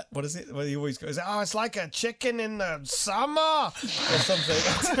without what is it? Well, he always goes, it's like a chicken in the summer or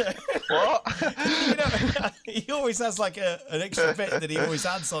something. What? He always has like an extra bit that he always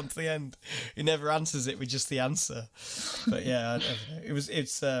adds on to the end. He never answers it with just the answer. But yeah, I don't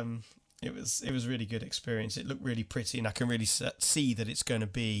know. It was really good experience. It looked really pretty, and I can really see that it's going to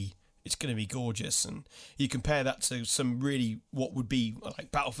be gorgeous. And you compare that to some really what would be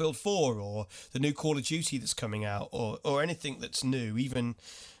like Battlefield 4 or the new Call of Duty that's coming out, or anything that's new. Even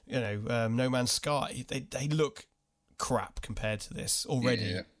No Man's Sky. They look crap compared to this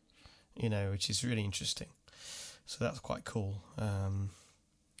already. Yeah. Which is really interesting. So that's quite cool.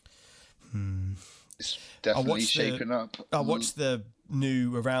 It's definitely shaping up. I watched the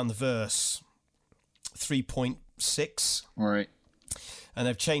new Around the Verse 3.6. Right. And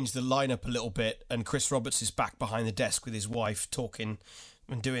they've changed the lineup a little bit, and Chris Roberts is back behind the desk with his wife talking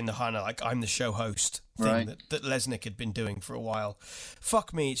and doing the kind of like I'm the show host thing that Lesnick had been doing for a while.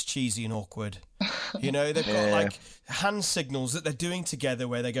 Fuck me, it's cheesy and awkward. They've got like hand signals that they're doing together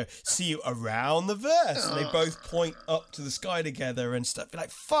where they go, see you around the verse. And they both point up to the sky together and stuff. You're like,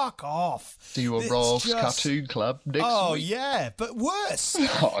 fuck off. Do you a Rolf's Cartoon Club next week? Yeah, but worse.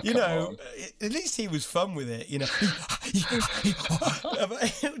 At least he was fun with it,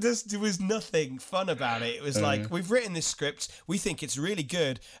 There was nothing fun about it. It was like, we've written this script, we think it's really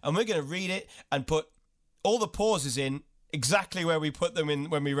good, and we're going to read it and put all the pauses in exactly where we put them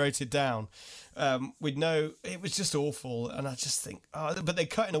in when we wrote it down. It was just awful, and I just think, but they're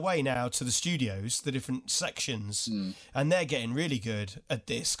cutting away now to the studios, the different sections, and they're getting really good at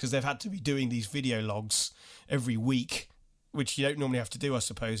this because they've had to be doing these video logs every week, which you don't normally have to do, I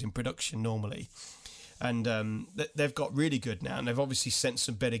suppose, in production normally. And they've got really good now, and they've obviously sent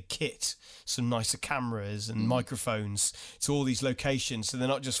some better kit, some nicer cameras and microphones to all these locations, so they're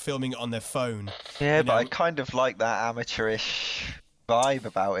not just filming it on their phone. Yeah, but I kind of like that amateurish vibe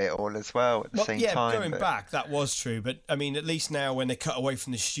about it all as well at the same time. Going back, that was true, but I mean, at least now when they cut away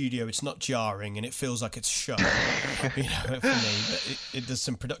from the studio, it's not jarring and it feels like it's shut. For me, but it does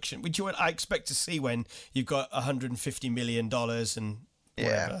some production, which I expect to see when you've got $150 million and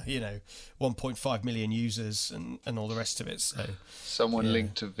whatever, 1.5 million users and all the rest of it. So someone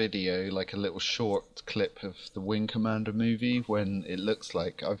linked a video, like a little short clip of the Wing Commander movie, when it looks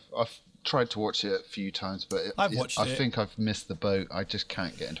like I've tried to watch it a few times, but I think I've missed the boat. I just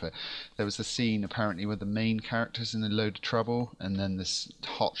can't get into it. There was a scene apparently where the main character's in a load of trouble, and then this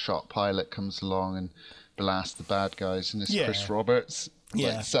hotshot pilot comes along and blasts the bad guys, and it's Chris Roberts.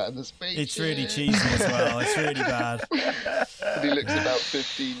 Sat in the space. It's really cheesy as well. It's really bad. And he looks about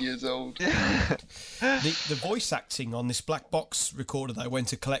 15 years old. The voice acting on this black box recorder that I went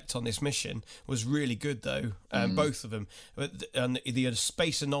to collect on this mission was really good, though. Both of them. And the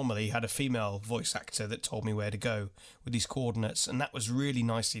Space Anomaly had a female voice actor that told me where to go with these coordinates, and that was really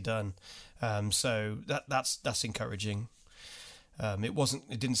nicely done. So that's encouraging.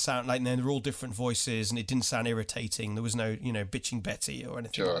 It didn't sound like, and then they're all different voices, and it didn't sound irritating. There was no, bitching Betty or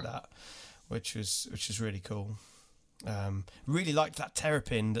anything like that, which was really cool. Really liked that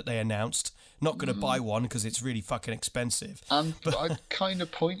Terrapin that they announced. Not going to buy one because it's really fucking expensive. But I'm kind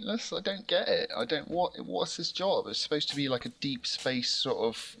of pointless. I don't get it. What's his job? It's supposed to be like a deep space sort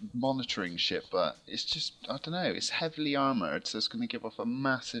of monitoring ship, but it's just, I don't know. It's heavily armoured, so it's going to give off a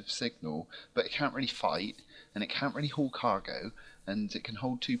massive signal, but it can't really fight, and it can't really haul cargo, and it can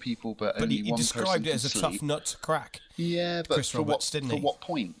hold 2 people, but only he one person described it as can a tough nut to crack. Yeah, but Chris Roberts, didn't he? For what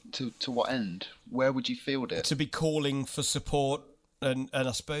point? To what end? Where would you field it? To be calling for support, and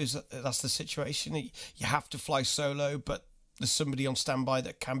I suppose that's the situation. You have to fly solo, but there's somebody on standby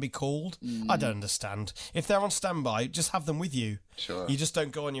that can be called. I don't understand. If they're on standby, just have them with you. Sure. You just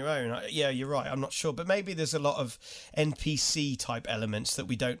don't go on your own. Yeah, you're right. I'm not sure, but maybe there's a lot of NPC type elements that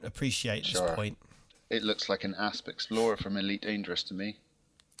we don't appreciate at this point. It looks like an Asp Explorer from Elite Dangerous to me.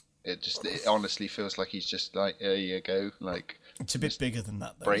 It honestly feels like he's just like, there you go. Like, it's a bit bigger than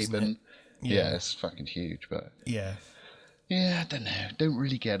that, though, Braben. isn't it? Yeah, it's fucking huge, but... Yeah. Yeah, I don't know. Don't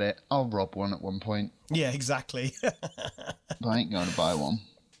really get it. I'll rob one at one point. Yeah, exactly. But I ain't going to buy one.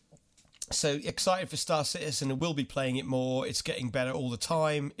 So excited for Star Citizen, and we'll be playing it more. It's getting better all the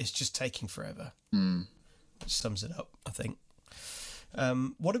time. It's just taking forever. Which sums it up, I think.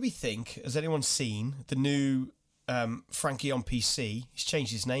 What do we think? Has anyone seen the new Frankie on PC? He's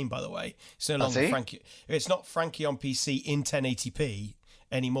changed his name, by the way. It's no longer Frankie. It's not Frankie on PC in 1080p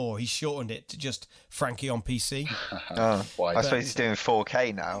anymore. He's shortened it to just Frankie on PC. I suppose he's doing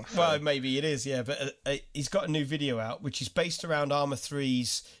 4K now. So. Well, maybe it is, yeah. But he's got a new video out, which is based around Arma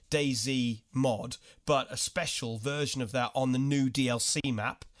 3's DayZ mod, but a special version of that on the new DLC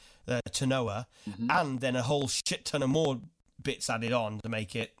map, Tanoa, and then a whole shit ton of more bits added on to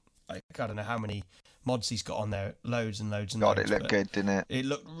make it, like, I don't know how many mods he's got on there, loads and loads and God, loads. it looked good, didn't it? It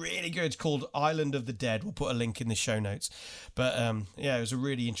looked really good. It's called Island of the Dead. We'll put a link in the show notes. But yeah, it was a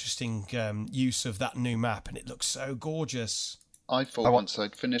really interesting use of that new map, and it looks so gorgeous. I thought once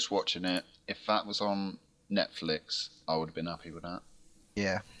I'd finished watching it, if that was on Netflix, I would have been happy with that.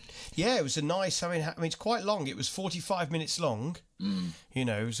 Yeah. Yeah, it was a nice. I mean, it's quite long. It was 45 minutes long. You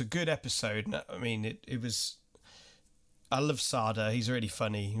know, it was a good episode. I mean, it was. I love Sada. He's really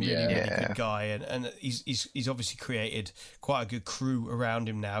funny, really good guy, and he's obviously created quite a good crew around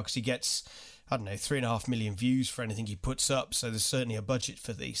him now, because he gets, I don't know, 3.5 million views for anything he puts up. So there's certainly a budget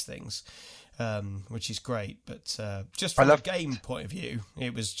for these things, which is great. But just from a game point of view,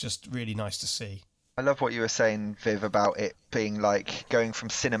 it was just really nice to see. I love what you were saying, Viv, about it being like going from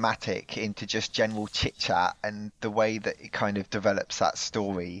cinematic into just general chit chat, and the way that it kind of develops that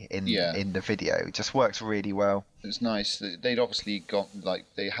story in the video. It just works really well. It was nice. They'd obviously got, like,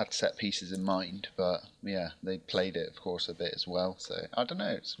 they had set pieces in mind, but yeah, they played it, of course, a bit as well. So I don't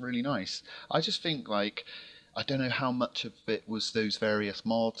know, it's really nice. I just think, like, I don't know how much of it was those various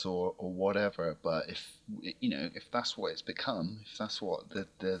mods or whatever, but if that's what it's become, if that's what the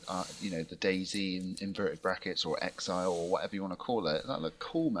DayZ in inverted brackets or Exile or whatever you want to call it, that looked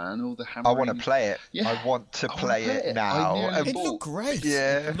cool, man. All the hammering. I want to play it. Yeah, I want to play it now. It looked great.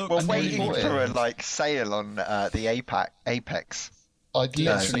 Yeah, we're waiting for a sale on the Apex. I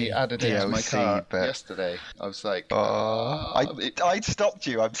literally added it to my cart yesterday. I was like, I stopped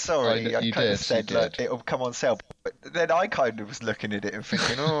you. I'm sorry. I kind of said that it'll come on sale, but then I kind of was looking at it and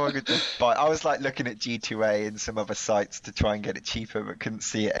thinking, I could just buy. I was like looking at G2A and some other sites to try and get it cheaper, but couldn't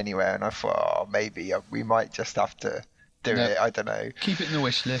see it anywhere. And I thought, maybe we might just have to do it. I don't know. Keep it in the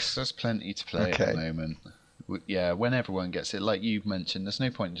wish list. There's plenty to play at the moment. Yeah, when everyone gets it, like you mentioned, there's no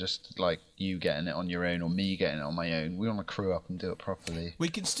point in just like you getting it on your own or me getting it on my own. We want to crew up and do it properly. We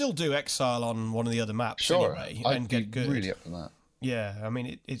can still do Exile on one of the other maps anyway, and get good. Really up for that. Yeah, I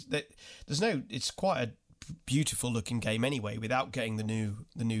mean, it's quite a beautiful looking game anyway, without getting the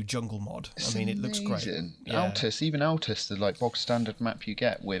new jungle mod. It's it looks great. Yeah. Altus, the like bog standard map you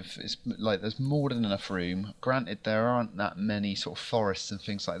get with, it's like there's more than enough room. Granted, there aren't that many sort of forests and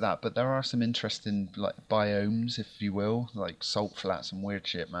things like that, but there are some interesting like biomes, if you will, like salt flats and weird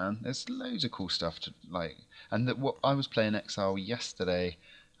shit, man. There's loads of cool stuff to like. And what I was playing Exile yesterday,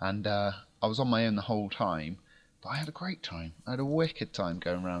 and I was on my own the whole time. But I had a great time. I had a wicked time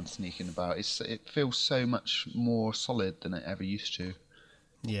going around sneaking about. It feels so much more solid than it ever used to.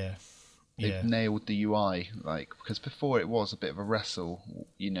 Yeah. They've nailed the UI, because before it was a bit of a wrestle,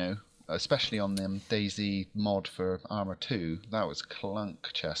 especially on the DayZ mod for Arma 2. That was clunk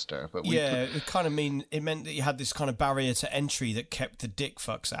Chester. But it meant that you had this kind of barrier to entry that kept the dick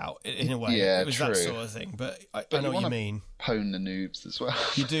fucks out in a way. Yeah, it was true. That sort of thing. But I know what you mean. Pwn the noobs as well.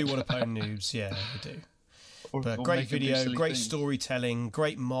 You do want to pwn noobs, yeah, you do. But or great make 'em do video, silly great things. storytelling,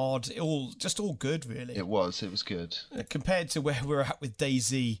 great mod, all good, really. It was good. Compared to where we're at with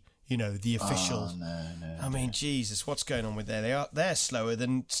DayZ, the official. Oh, no. I mean, Jesus, what's going on with there? They're slower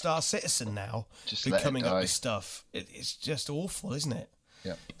than Star Citizen now. Just with let it coming up die. with stuff. It's just awful, isn't it?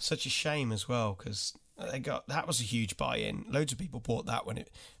 Yeah. Such a shame as well, because that was a huge buy-in. Loads of people bought that when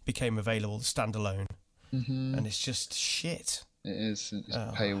it became available, the standalone, and it's just shit. It is.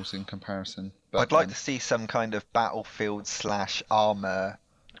 It pales in comparison. But I'd like to see some kind of Battlefield / Armour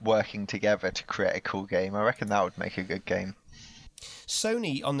working together to create a cool game. I reckon that would make a good game.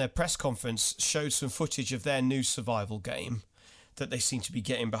 Sony, on their press conference, showed some footage of their new survival game that they seem to be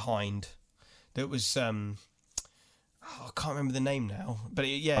getting behind. That was, I can't remember the name now, but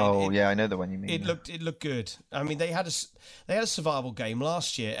I know the one you mean. It looked good. I mean, they had a survival game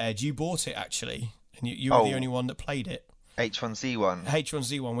last year. Ed, you bought it actually, and you were the only one that played it. H1Z1.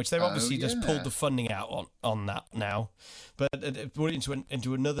 H1Z1, which they've obviously just pulled the funding out on that now, but it brought it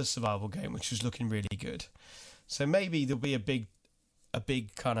into another survival game, which was looking really good. So maybe there'll be a big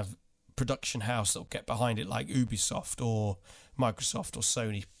kind of production house that'll get behind it, like Ubisoft or Microsoft or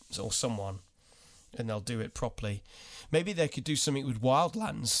Sony or someone, and they'll do it properly. Maybe they could do something with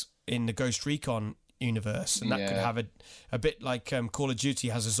Wildlands in the Ghost Recon universe, and that could have a bit like Call of Duty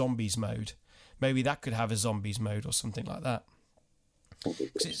has a zombies mode. Maybe that could have a zombies mode or something like that.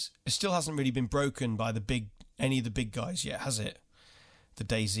 'Cause it still hasn't really been broken by any of the big guys yet, has it? The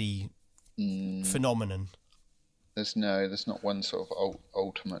DayZ phenomenon. There's not one sort of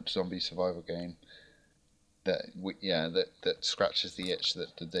ultimate zombie survival game that scratches the itch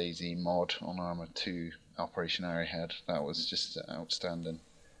that the DayZ mod on Arma 2 Operation Arrowhead. That was just outstanding.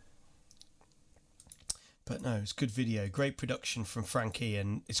 But no, it's good video, great production from Frankie,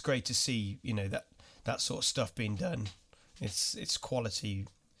 and it's great to see that sort of stuff being done. It's quality,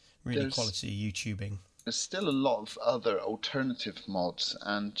 quality YouTubing. There's still a lot of other alternative mods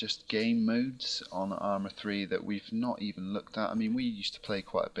and just game modes on Arma 3 that we've not even looked at. I mean, we used to play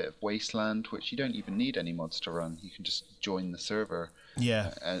quite a bit of Wasteland, which you don't even need any mods to run. You can just join the server.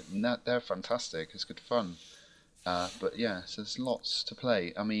 Yeah. And they're fantastic. It's good fun. But yeah, so there's lots to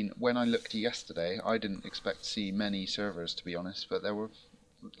play. I mean, when I looked yesterday, I didn't expect to see many servers, to be honest, but there were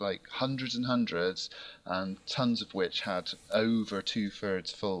like hundreds and hundreds, and tons of which had over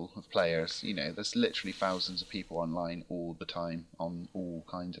 2/3 full of players. There's literally thousands of people online all the time on all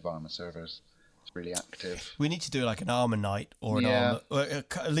kinds of Arma servers. It's really active. We need to do like an Arma night or an Arma,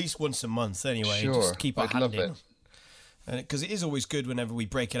 at least once a month anyway. Sure, just keep our I'd hand love in. it. Because it is always good whenever we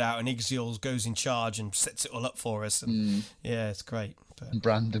break it out and Ixial goes in charge and sets it all up for us. And yeah, it's great. But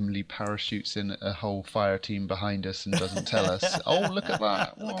Randomly parachutes in a whole fire team behind us and doesn't tell us. Oh, look at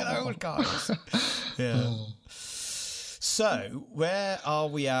that. Look at those guys. Yeah. So, where are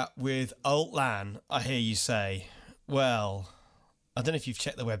we at with Altlan, I hear you say? Well, I don't know if you've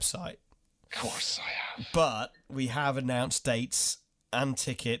checked the website. Of course I have. But we have announced dates and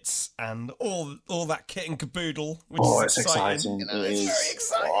tickets and all that kit and caboodle, which is exciting. It's very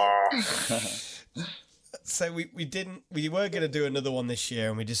exciting. So we were going to do another one this year,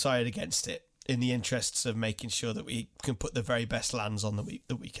 and we decided against it in the interests of making sure that we can put the very best lands on that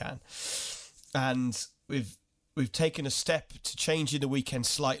we can. And we've taken a step to changing the weekend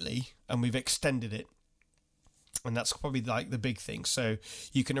slightly, and we've extended it. And that's probably like the big thing. So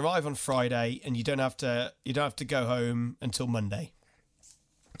you can arrive on Friday, and you don't have to go home until Monday,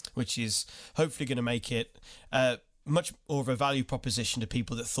 which is hopefully going to make it much more of a value proposition to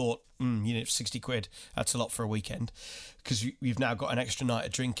people that thought, 60 quid, that's a lot for a weekend, because we've now got an extra night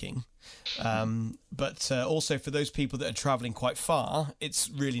of drinking. But also for those people that are travelling quite far, it's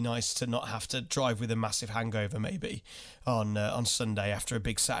really nice to not have to drive with a massive hangover maybe on Sunday after a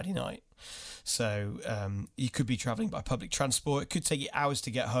big Saturday night. So you could be travelling by public transport. It could take you hours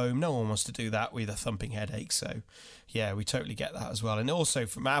to get home. No one wants to do that with a thumping headache. So yeah, we totally get that as well. And also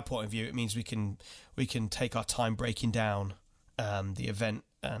from our point of view, it means we can take our time breaking down the event,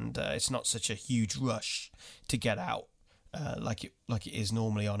 and it's not such a huge rush to get out like it is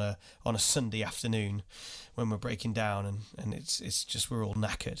normally on a Sunday afternoon when we're breaking down, and it's just we're all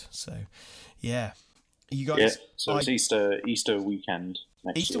knackered. So yeah, you guys. Yeah, so it's Easter weekend.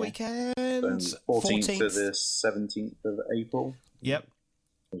 Easter weekend, so 14th to the 17th of April. Yep.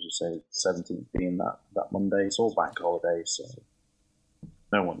 As you say, 17th being that Monday. It's all bank holiday, so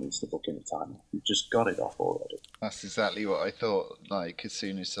no one needs to book any time. You've just got it off already. That's exactly what I thought. Like, as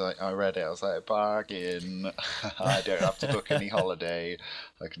soon as I read it, I was like, bargain. I don't have to book any holiday.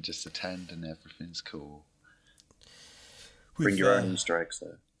 I can just attend and everything's cool. Bring your own Easter eggs,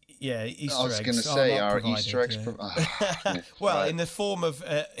 though. Easter I was eggs. going to say, are our provided, Easter eggs. yeah. Well, in the form of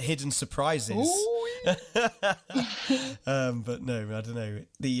hidden surprises. But no, I don't know.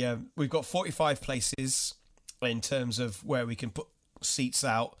 We've got 45 places in terms of where we can put seats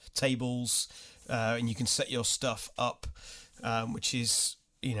out, tables, and you can set your stuff up, which is,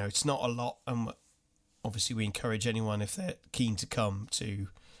 it's not a lot. Obviously, we encourage anyone, if they're keen to come, to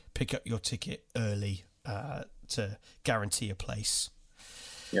pick up your ticket early to guarantee a place.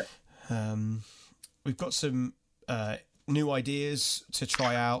 Yeah. We've got some new ideas to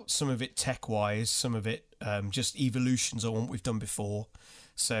try out, some of it tech-wise, some of it just evolutions on what we've done before.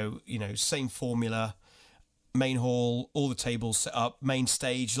 So, same formula, main hall, all the tables set up, main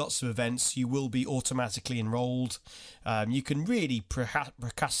stage, lots of events. You will be automatically enrolled. You can really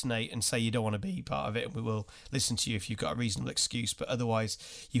procrastinate and say you don't want to be part of it, and we will listen to you if you've got a reasonable excuse, but otherwise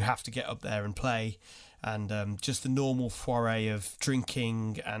you have to get up there and play. And just the normal foray of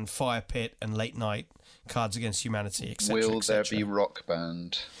drinking and fire pit and late night Cards Against Humanity, etc. Will there be rock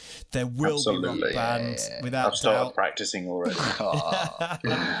band? There will Absolutely. be rock band, without I've started doubt. practicing already.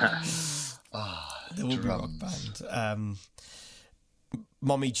 There will be rock band.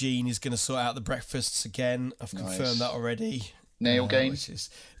 Mommy Jean is going to sort out the breakfasts again. I've confirmed that already. Nail game?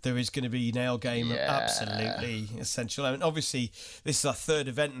 There is going to be nail game, Yeah. absolutely essential. I mean, obviously, this is our third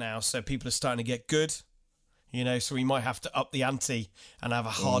event now, so people are starting to get good. So we might have to up the ante and have a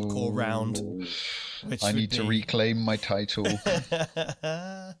hardcore round. Which I need to reclaim my title.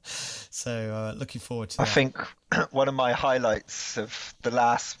 So looking forward to that. I think one of my highlights of the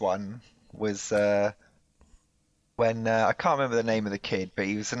last one was when I can't remember the name of the kid, but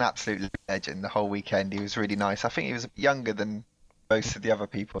he was an absolute legend the whole weekend. He was really nice. I think he was younger than most of the other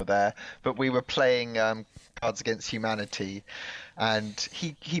people there, but we were playing Cards Against Humanity, and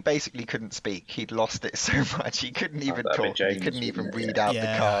he basically couldn't speak. He'd lost it so much he couldn't even talk. He couldn't even read out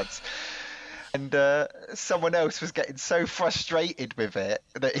the cards. And someone else was getting so frustrated with it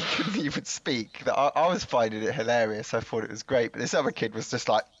that he couldn't even speak. That I was finding it hilarious. I thought it was great, but this other kid was just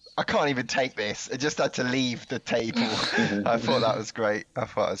like, I can't even take this. I just had to leave the table. I thought that was great. I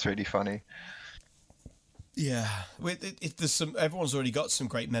thought it was really funny. Yeah, there's some. Everyone's already got some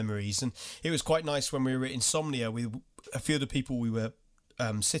great memories, and it was quite nice when we were at Insomnia. A few of the people we were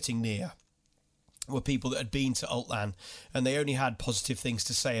sitting near were people that had been to Altland, and they only had positive things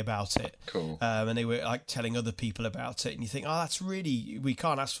to say about it. Cool. And they were like telling other people about it, and you think, that's really, we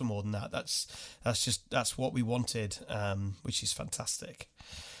can't ask for more than that. That's what we wanted, which is fantastic.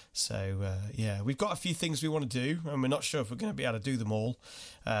 So we've got a few things we want to do, and we're not sure if we're going to be able to do them all.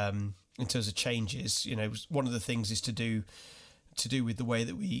 In terms of changes, one of the things is to do with the way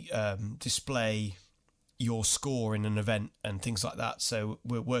that we display your score in an event and things like that. So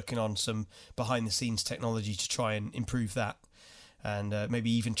we're working on some behind the scenes technology to try and improve that, and maybe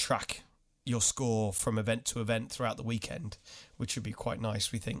even track your score from event to event throughout the weekend, which would be quite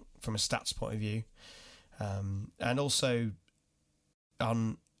nice, we think, from a stats point of view. And also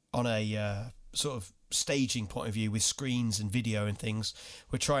on a sort of staging point of view with screens and video and things,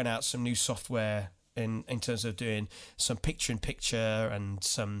 we're trying out some new software in terms of doing some picture-in-picture and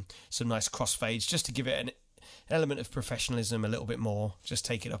some nice crossfades, just to give it an element of professionalism a little bit more, just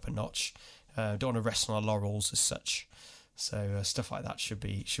take it up a notch. Don't want to rest on our laurels as such. So stuff like that should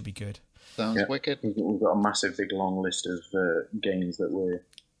be good. Sounds wicked. We've got a massive, big, long list of games that we'll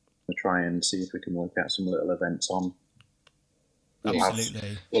try and see if we can work out some little events on.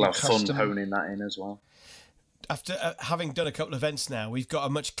 Absolutely. We'll have fun honing that in as well. After having done a couple of events now, we've got a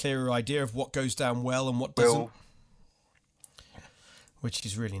much clearer idea of what goes down well and what doesn't, which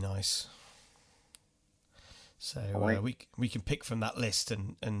is really nice. So we can pick from that list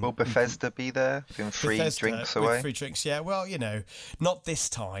and will Bethesda be there? Giving free drinks away? Free drinks, yeah. Well, not this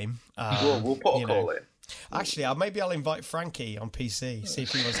time. We'll put a call in. Actually, maybe I'll invite Frankie on PC, see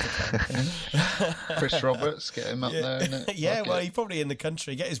if he wants to come. Chris Roberts, get him up there. Innit? Yeah, well, he's probably in the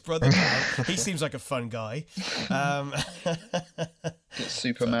country. Get his brother down. He seems like a fun guy. Get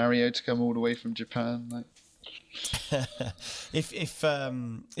Super Mario to come all the way from Japan.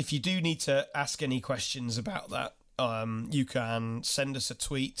 If you do need to ask any questions about that, you can send us a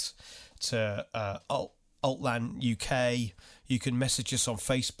tweet to Altland UK. You can message us on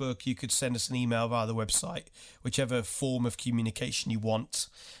Facebook. You could send us an email via the website, whichever form of communication you want.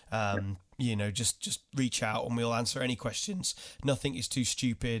 Just reach out and we'll answer any questions. Nothing is too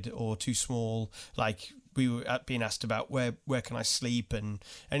stupid or too small. Like we were being asked about where can I sleep and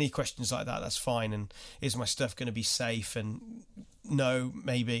any questions like that. That's fine. And is my stuff going to be safe? And no,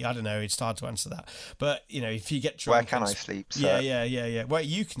 maybe, I don't know. It's hard to answer that. But if you get drunk, where can I sleep? Sir? Yeah. Well,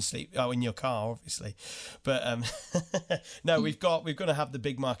 you can sleep. Oh, in your car, obviously. But no, we're going to have the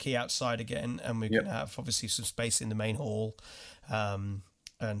big marquee outside again, and we're going to have obviously some space in the main hall.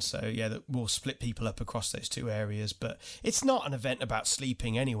 And so, we'll split people up across those two areas. But it's not an event about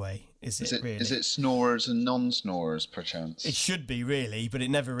sleeping anyway, is it really? Is it snorers and non-snorers, perchance? It should be, really, but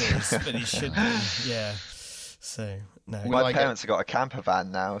it never is. But it should be, yeah. So, no. My parents have got a camper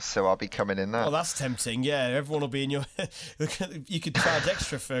van now, so I'll be coming in that. Well, that's tempting, yeah. Everyone will be in your... You could charge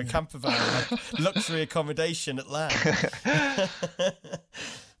extra for a camper van, like luxury accommodation at land.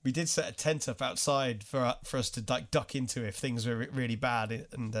 We did set a tent up outside for us to duck into if things were really bad,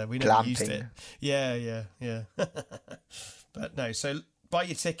 and we never used it. Yeah. But no, so buy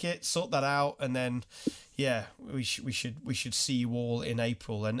your ticket, sort that out, and then we should see you all in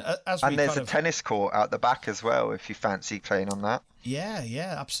April. And there's a tennis court out the back as well if you fancy playing on that.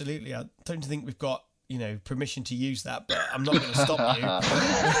 Yeah, absolutely. I don't think we've got permission to use that, but I'm not going to stop you.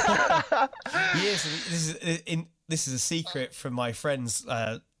 This is a secret from my friends.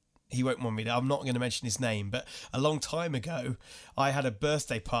 He won't want me to. I'm not going to mention his name, but a long time ago, I had a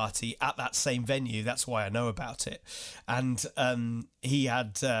birthday party at that same venue. That's why I know about it. And he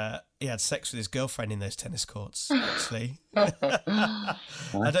had sex with his girlfriend in those tennis courts. Actually, I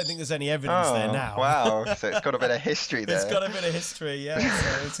don't think there's any evidence there now. Wow! So it's got a bit of history there. It's got a bit of history. Yeah,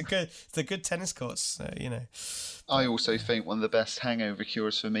 so it's a good tennis courts. So, I also think one of the best hangover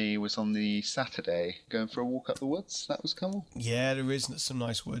cures for me was on the Saturday, going for a walk up the woods. That was cool. Yeah, there is some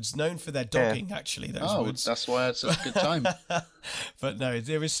nice woods. Known for their dogging, actually, those woods. That's why I had such a good time. But no,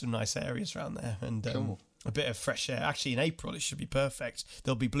 there is some nice areas around there. And cool. A bit of fresh air. Actually, in April, it should be perfect.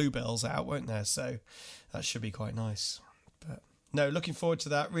 There'll be bluebells out, won't there? So that should be quite nice. But no, looking forward to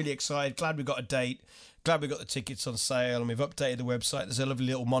that. Really excited. Glad we got a date. Glad we got the tickets on sale. And we've updated the website. There's a lovely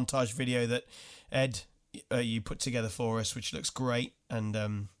little montage video that Ed... you put together for us, which looks great,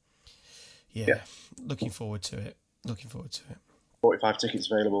 and looking forward to it. 45 tickets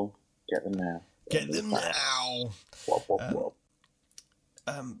available. Get them now. Get them now. Wop.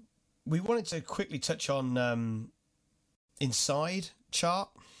 We wanted to quickly touch on Inside chart.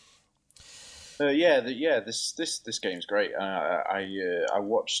 This game's great. I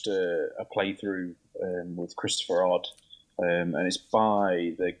watched a playthrough with Christopher Odd. And it's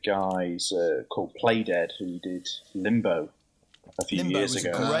by the guys called Playdead who did Limbo a few years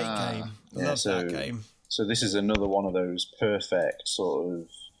ago. Limbo was a great game. Love that game. So this is another one of those perfect sort of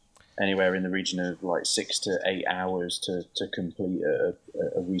anywhere in the region of like 6 to 8 hours to complete a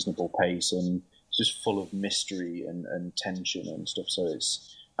reasonable pace, and it's just full of mystery and tension and stuff. So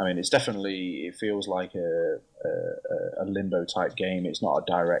it's definitely, it feels like a Limbo type game. It's not a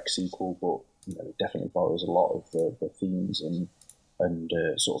direct sequel, but it definitely follows a lot of the themes and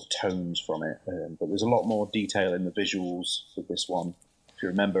sort of tones from it. But there's a lot more detail in the visuals for this one. If you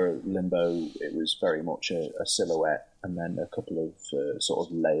remember Limbo, it was very much a silhouette and then a couple of sort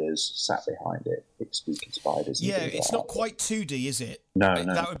of layers sat behind it, big speaking spiders. Yeah, it's not quite 2D, is it? No.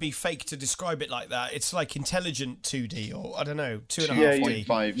 That would be fake to describe it like that. It's like intelligent 2D, or I don't know, 2.5D.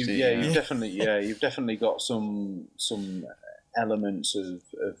 5D. You've definitely got some elements of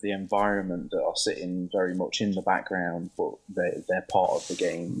the environment that are sitting very much in the background, but they're part of the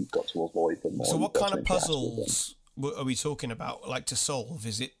game. You've got to avoid them more. So what kind of puzzles are we talking about, like, to solve?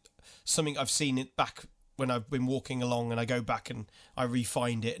 Is it something I've seen it back when I've been walking along and I go back and I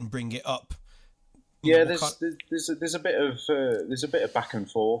re-find it and bring it up? Yeah, there's a bit of back and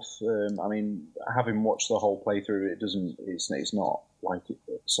forth. Having watched the whole playthrough, it's not like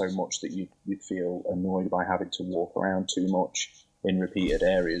so much that you'd feel annoyed by having to walk around too much in repeated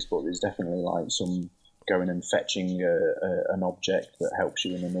areas, but there's definitely like some going and fetching an object that helps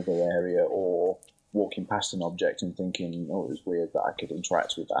you in another area, or walking past an object and thinking, oh, it was weird that I could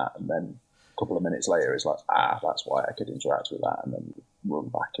interact with that, and then a couple of minutes later it's like, that's why I could interact with that, and then you run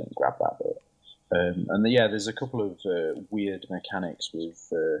back and grab that bit. There's a couple of weird mechanics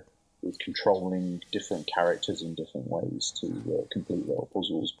with controlling different characters in different ways to complete little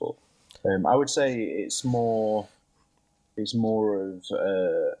puzzles. But I would say it's more of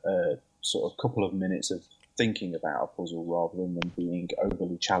a sort of couple of minutes of thinking about a puzzle rather than them being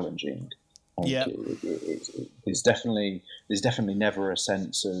overly challenging. There's definitely never a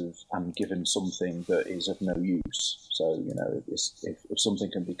sense of I'm given something that is of no use. So if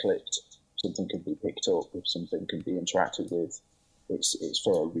something can be clicked, something can be picked up, if something can be interacted with, it's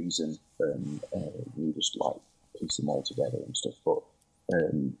for a reason. You just like piece them all together and stuff. But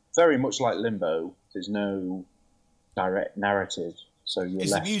very much like Limbo, There's no direct narrative, so you're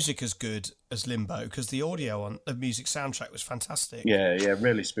Is left... the music as good as Limbo? Because the audio on the music soundtrack was fantastic. Yeah,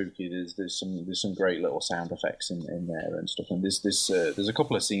 really spooky. There's some great little sound effects in there and stuff. And there's a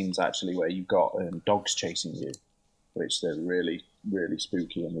couple of scenes actually where you've got dogs chasing you, which they're really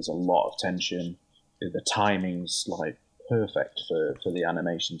spooky, and there's a lot of tension. The timing's like perfect for the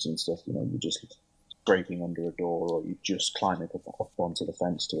animations and stuff. You know, you're just scraping under a door, or you just climbing up onto the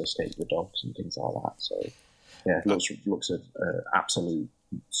fence to escape the dogs and things like that. So yeah, it looks an absolute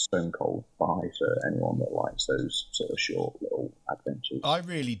stone cold buy for anyone that likes those sort of short little adventures. I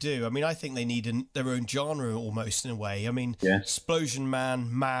really do. I mean, I think they need their own genre almost in a way. I mean, Yeah. Explosion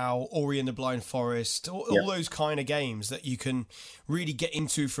Man, Mao, Ori and the Blind Forest, all those kind of games that you can really get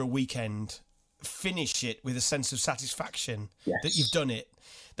into for a weekend, finish it with a sense of satisfaction that you've done it.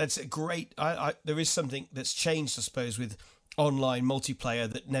 That's a great... there is something that's changed, I suppose, with online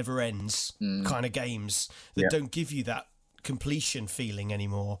multiplayer that never ends kind of games that don't give you that completion feeling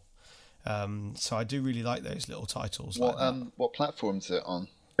anymore. So I do really like those little titles. What platforms is it on?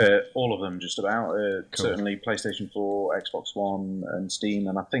 All of them, just about. Cool. Certainly PlayStation 4, Xbox One, and Steam,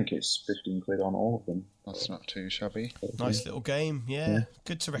 and I think it's 15 quid on all of them. That's not too shabby. Nice little game, yeah.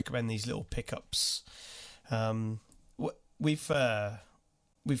 Good to recommend these little pickups.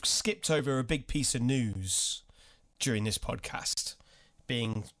 We've skipped over a big piece of news during this podcast,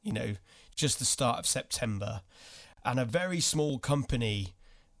 being, just the start of September, and a very small company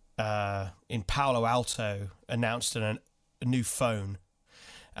in Palo Alto announced a new phone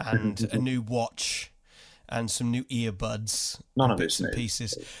and a new watch and some new earbuds. None of bits it's and new.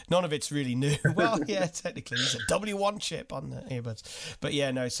 pieces. None of it's really new. Well, yeah, technically, there's a W1 chip on the earbuds. But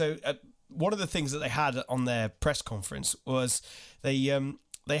yeah, no. So one of the things that they had on their press conference was they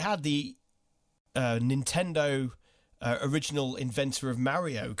had the Nintendo original inventor of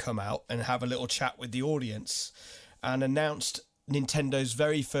Mario come out and have a little chat with the audience and announced Nintendo's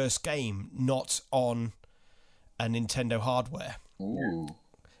very first game not on a Nintendo hardware. Ooh.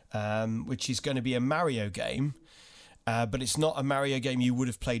 Which is going to be a Mario game, but it's not a Mario game you would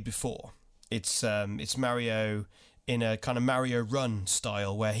have played before. It's Mario in a kind of Mario Run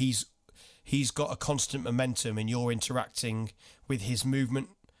style where he's got a constant momentum and you're interacting with his movement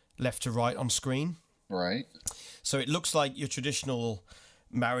left to right on screen. Right. So it looks like your traditional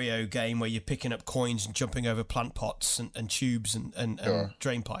Mario game where you're picking up coins and jumping over plant pots and tubes and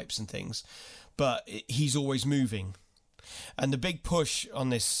drain pipes and things, but he's always moving. And the big push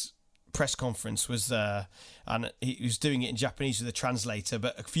on this press conference was, and he was doing it in Japanese with a translator,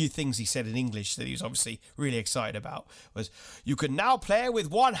 but a few things he said in English that he was obviously really excited about was, you can now play with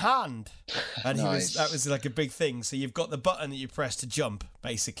one hand. And Nice. that was like a big thing. So you've got the button that you press to jump,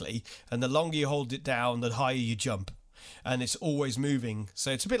 basically, and the longer you hold it down, the higher you jump. And it's always moving,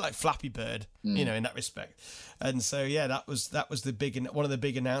 so it's a bit like Flappy Bird, in that respect. And so, yeah, that was one of the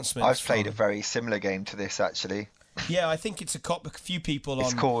big announcements. I've played a very similar game to this, actually. Yeah, I think it's a few people on.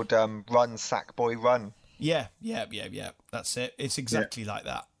 It's called Run Sackboy Run. Yeah. That's it. It's exactly like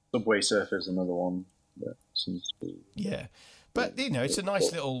that. Subway Surfer's another one that seems to be... Yeah. But it's a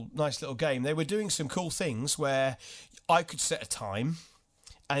nice little game. They were doing some cool things where I could set a time,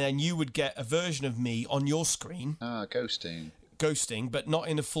 and then you would get a version of me on your screen. Ghosting, but not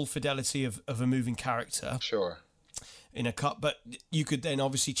in the full fidelity of a moving character. Sure. In a cup, but you could then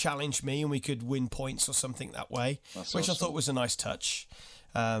obviously challenge me and we could win points or something that way. That's which awesome. I thought was a nice touch.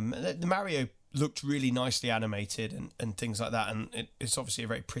 The Mario looked really nicely animated and things like that, and it's obviously a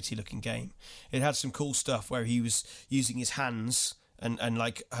very pretty looking game. It had some cool stuff where he was using his hands and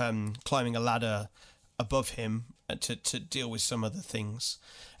like climbing a ladder above him to deal with some other things,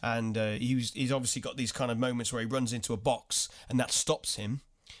 and he's obviously got these kind of moments where he runs into a box and that stops him,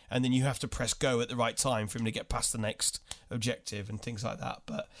 and then you have to press go at the right time for him to get past the next objective and things like that.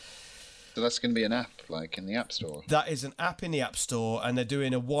 But So that's going to be an app, like in the App Store. that is an app in the App Store, and they're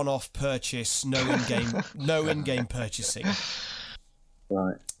doing a one-off purchase, no in-game purchasing.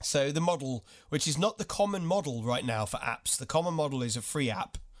 Right. So the model, which is not the common model right now for apps, the common model is a free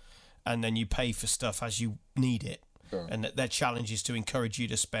app, and then you pay for stuff as you need it. Sure. And their challenge is to encourage you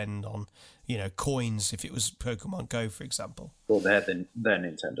to spend on, coins if it was Pokemon Go, for example. Well, they're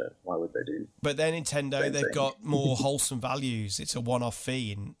Nintendo. Why would they do? But they're Nintendo, Same they've thing. got more wholesome values. It's a one-off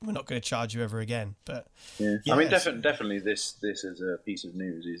fee, and we're not going to charge you ever again. But Yeah. yeah, I mean, it's- definitely this as a piece of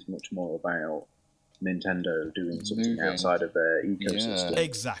news is much more about Nintendo doing something Moving. outside of their ecosystem.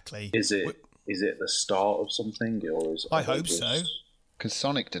 exactly. Is it the start of something, or is I hope so. Because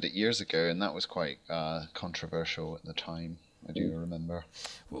Sonic did it years ago, and that was quite controversial at the time. I do remember.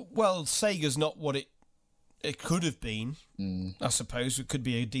 Well, Sega's not what it it could have been. I suppose it could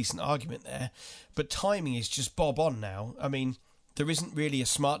be a decent argument there, but timing is just bob on now. I mean, there isn't really a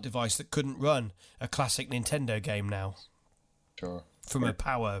smart device that couldn't run a classic Nintendo game now. Sure. From a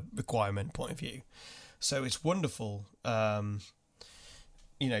power requirement point of view, so it's wonderful. To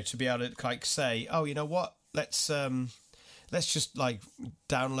be able to like say, oh, you know what? Let's just like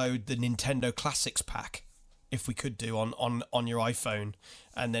download the Nintendo Classics pack, if we could do on your iPhone,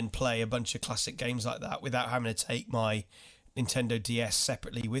 and then play a bunch of classic games like that without having to take my Nintendo DS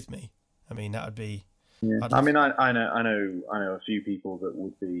separately with me. I mean, that would be. Yeah. I mean, I know a few people that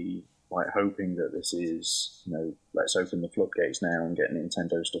would be like hoping that this is, let's open the floodgates now and get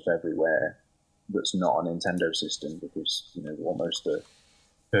Nintendo stuff everywhere that's not a Nintendo system, because almost the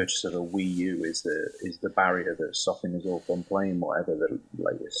purchase of a Wii U is the barrier that's stopping us all from playing whatever the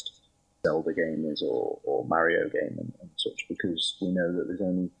latest Zelda game is or Mario game and such, because we know that there's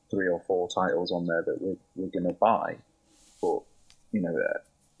only 3 or 4 titles on there that we're going to buy. But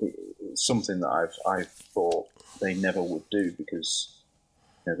it's something that I've thought they never would do, because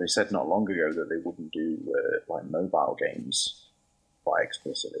they said not long ago that they wouldn't do like mobile games quite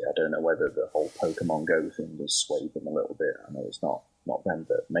explicitly. I don't know whether the whole Pokemon Go thing has swayed them a little bit. I know it's not them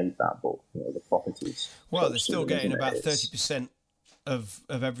that made that, but the properties. Well, they're still getting about 30% of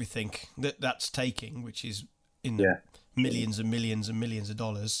everything that's taking, which is in the millions and millions and millions of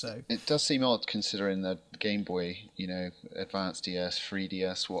dollars. So it does seem odd considering the Game Boy, Advanced DS,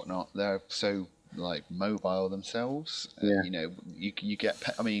 3DS, whatnot. They're so like mobile themselves. Yeah. You get.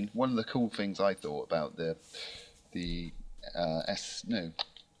 I mean, one of the cool things I thought about the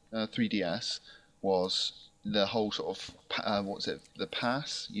 3DS was the whole sort of the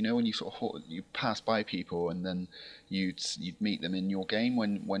pass. When you sort of you pass by people and then you'd meet them in your game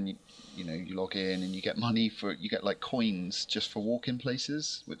when you log in, and you get money you get like coins just for walking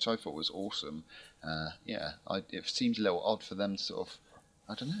places, which I thought was awesome. It seems a little odd for them to sort of,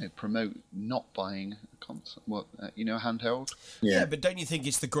 I don't know, promote not buying a console, handheld. Yeah, but don't you think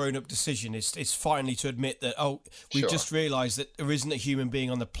it's the grown-up decision? It's finally to admit that, we've just realised that there isn't a human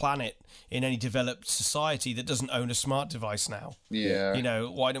being on the planet in any developed society that doesn't own a smart device now. Yeah.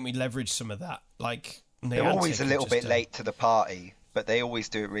 Why don't we leverage some of that? Like, they're always a little bit late to the party, but they always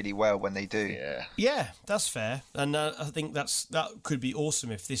do it really well when they do. Yeah, that's fair. And I think that could be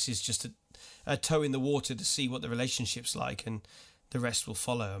awesome if this is just a toe in the water to see what the relationship's like, and the rest will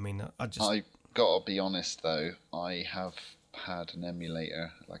follow. I mean, I gotta be honest though, I have had an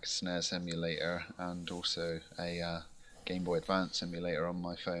emulator, like a SNES emulator, and also a Game Boy Advance emulator on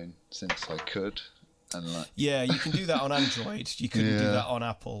my phone since I could. And you can do that on Android. You couldn't do that on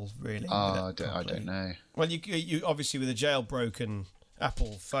Apple, really. I don't know. Well, you obviously with a jailbroken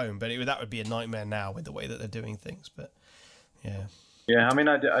Apple phone, but that would be a nightmare now with the way that they're doing things. But yeah. Yeah, I mean,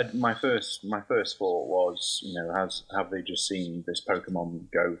 my first thought was, have they just seen this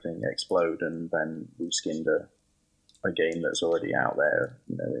Pokemon Go thing explode, and then reskinned a game that's already out there,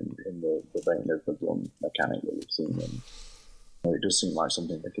 in the vein of the run mechanic that we've seen, and it does seem like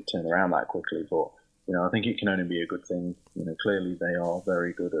something that could turn around that quickly. But I think it can only be a good thing. Clearly they are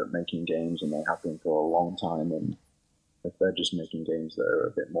very good at making games, and they have been for a long time. And if they're just making games that are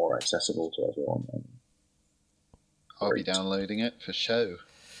a bit more accessible to everyone, then I'll be downloading it for show.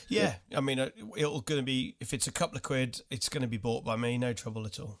 Yeah, I mean, it'll going to be, if it's a couple of quid, it's going to be bought by me, no trouble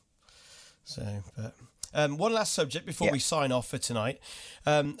at all. So, but one last subject before we sign off for tonight.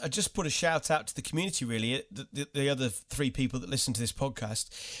 I just put a shout out to the community, really, the other 3 people that listen to this podcast.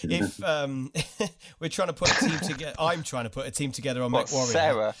 If we're trying to put a team together, I'm trying to put a team together on Mech Warrior.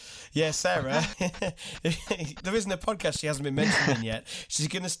 Sarah? Yeah, Sarah. There isn't a podcast she hasn't been mentioned in yet. She's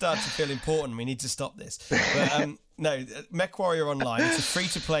going to start to feel important. We need to stop this. But no, Mech Warrior Online. It's a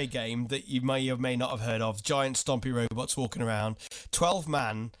free-to-play game that you may or may not have heard of. Giant stompy robots walking around.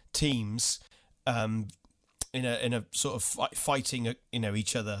 12-man teams. In a sort of fighting,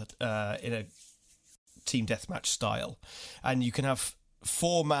 each other in a team deathmatch style, and you can have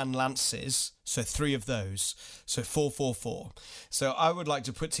 4-man lances, so 3 of those, so 4-4-4. So I would like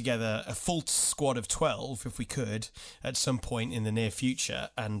to put together a full squad of 12 if we could at some point in the near future,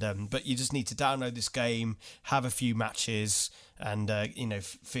 and but you just need to download this game, have a few matches, and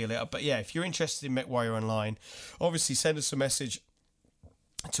feel it up. But yeah, if you're interested in MechWarrior Online, obviously send us a message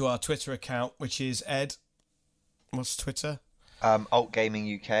to our Twitter account, which is Ed. What's Twitter? Alt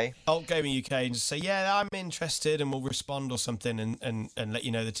Gaming UK. Alt Gaming UK, and just say, yeah, I'm interested, and we'll respond or something, and let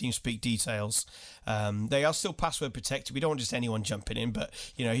you know the TeamSpeak details. They are still password protected. We don't want just anyone jumping in, but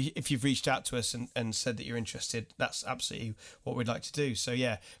if you've reached out to us and said that you're interested, that's absolutely what we'd like to do. So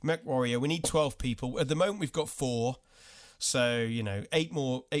yeah, Mech Warrior, we need 12 people. At the moment, we've got 4. So, you know, eight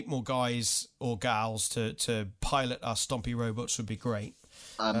more guys or gals to pilot our stompy robots would be great.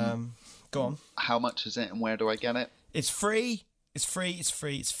 Go on. How much is it and where do I get it? It's free. It's free.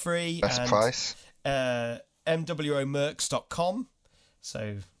 Best price. MWOmercs.com.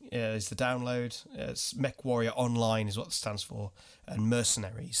 So is the download. It's Mech Warrior Online is what it stands for, and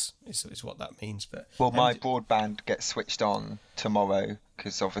Mercenaries is what that means. But my broadband gets switched on tomorrow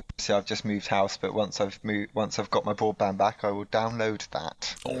because obviously I've just moved house. But once I've got my broadband back, I will download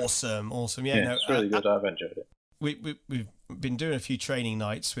that. Awesome. Yeah, it's really good. I've enjoyed it. We've been doing a few training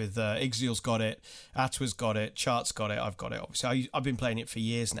nights with Ixiel's got it, Atwa's got it, Chart's got it, I've got it. Obviously, I've been playing it for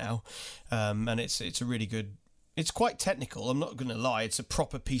years now, and it's a really good. It's quite technical, I'm not going to lie. It's a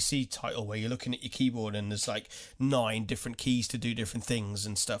proper PC title where you're looking at your keyboard and there's like 9 different keys to do different things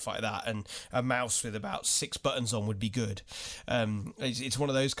and stuff like that. And a mouse with about 6 buttons on would be good. It's one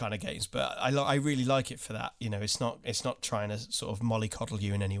of those kind of games, but I really like it for that. You know, it's not trying to sort of mollycoddle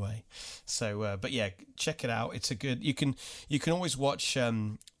you in any way. So, but yeah, check it out. It's a good. You can always watch.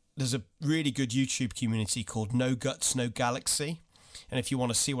 There's a really good YouTube community called No Guts No Galaxy. And if you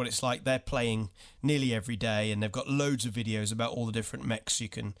want to see what it's like, they're playing nearly every day, and they've got loads of videos about all the different mechs you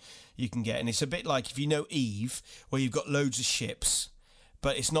can get. And it's a bit like if you know Eve, where you've got loads of ships,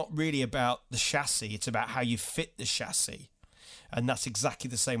 but it's not really about the chassis; it's about how you fit the chassis. And that's exactly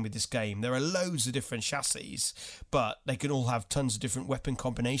the same with this game. There are loads of different chassis, but they can all have tons of different weapon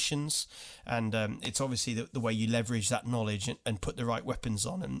combinations. And it's obviously the way you leverage that knowledge and put the right weapons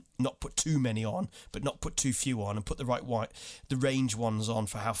on, and not put too many on, but not put too few on, and put the range ones on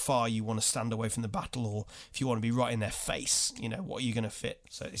for how far you want to stand away from the battle, or if you want to be right in their face, you know, what are you going to fit?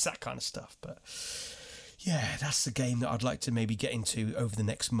 So it's that kind of stuff. But yeah, that's the game that I'd like to maybe get into over the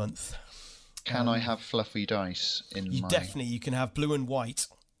next month. Can I have fluffy dice in my... Definitely, you can have blue and white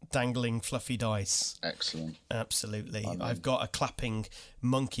dangling fluffy dice. Excellent. Absolutely. I've got a clapping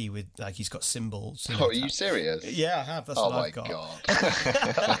monkey with, like, he's got cymbals. Oh, are you serious? Yeah, I have. That's what I've got. Oh,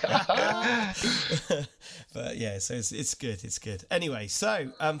 my God. But, yeah, so it's good. It's good. Anyway,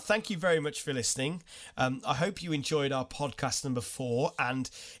 so thank you very much for listening. I hope you enjoyed our podcast number 4. And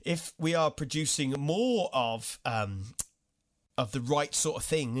if we are producing more of the right sort of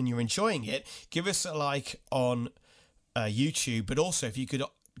thing and you're enjoying it, give us a like on YouTube, but also if you could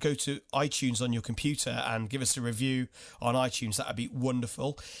go to iTunes on your computer and give us a review on iTunes, that would be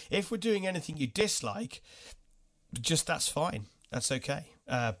wonderful. If we're doing anything you dislike, that's fine. That's okay.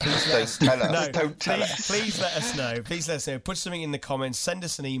 Please let us know. Please let us know. Please let us know. Put something in the comments. Send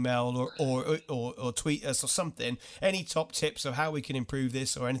us an email or tweet us or something. Any top tips of how we can improve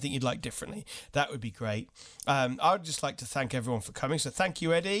this or anything you'd like differently. That would be great. I would just like to thank everyone for coming. So thank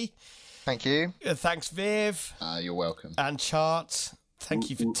you, Eddie. Thank you. Thanks, Viv. You're welcome. And Chart. Thank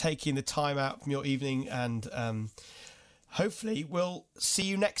you for taking the time out from your evening, and hopefully we'll see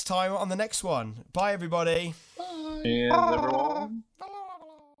you next time on the next one. Bye, everybody. Bye. Cheers, everyone.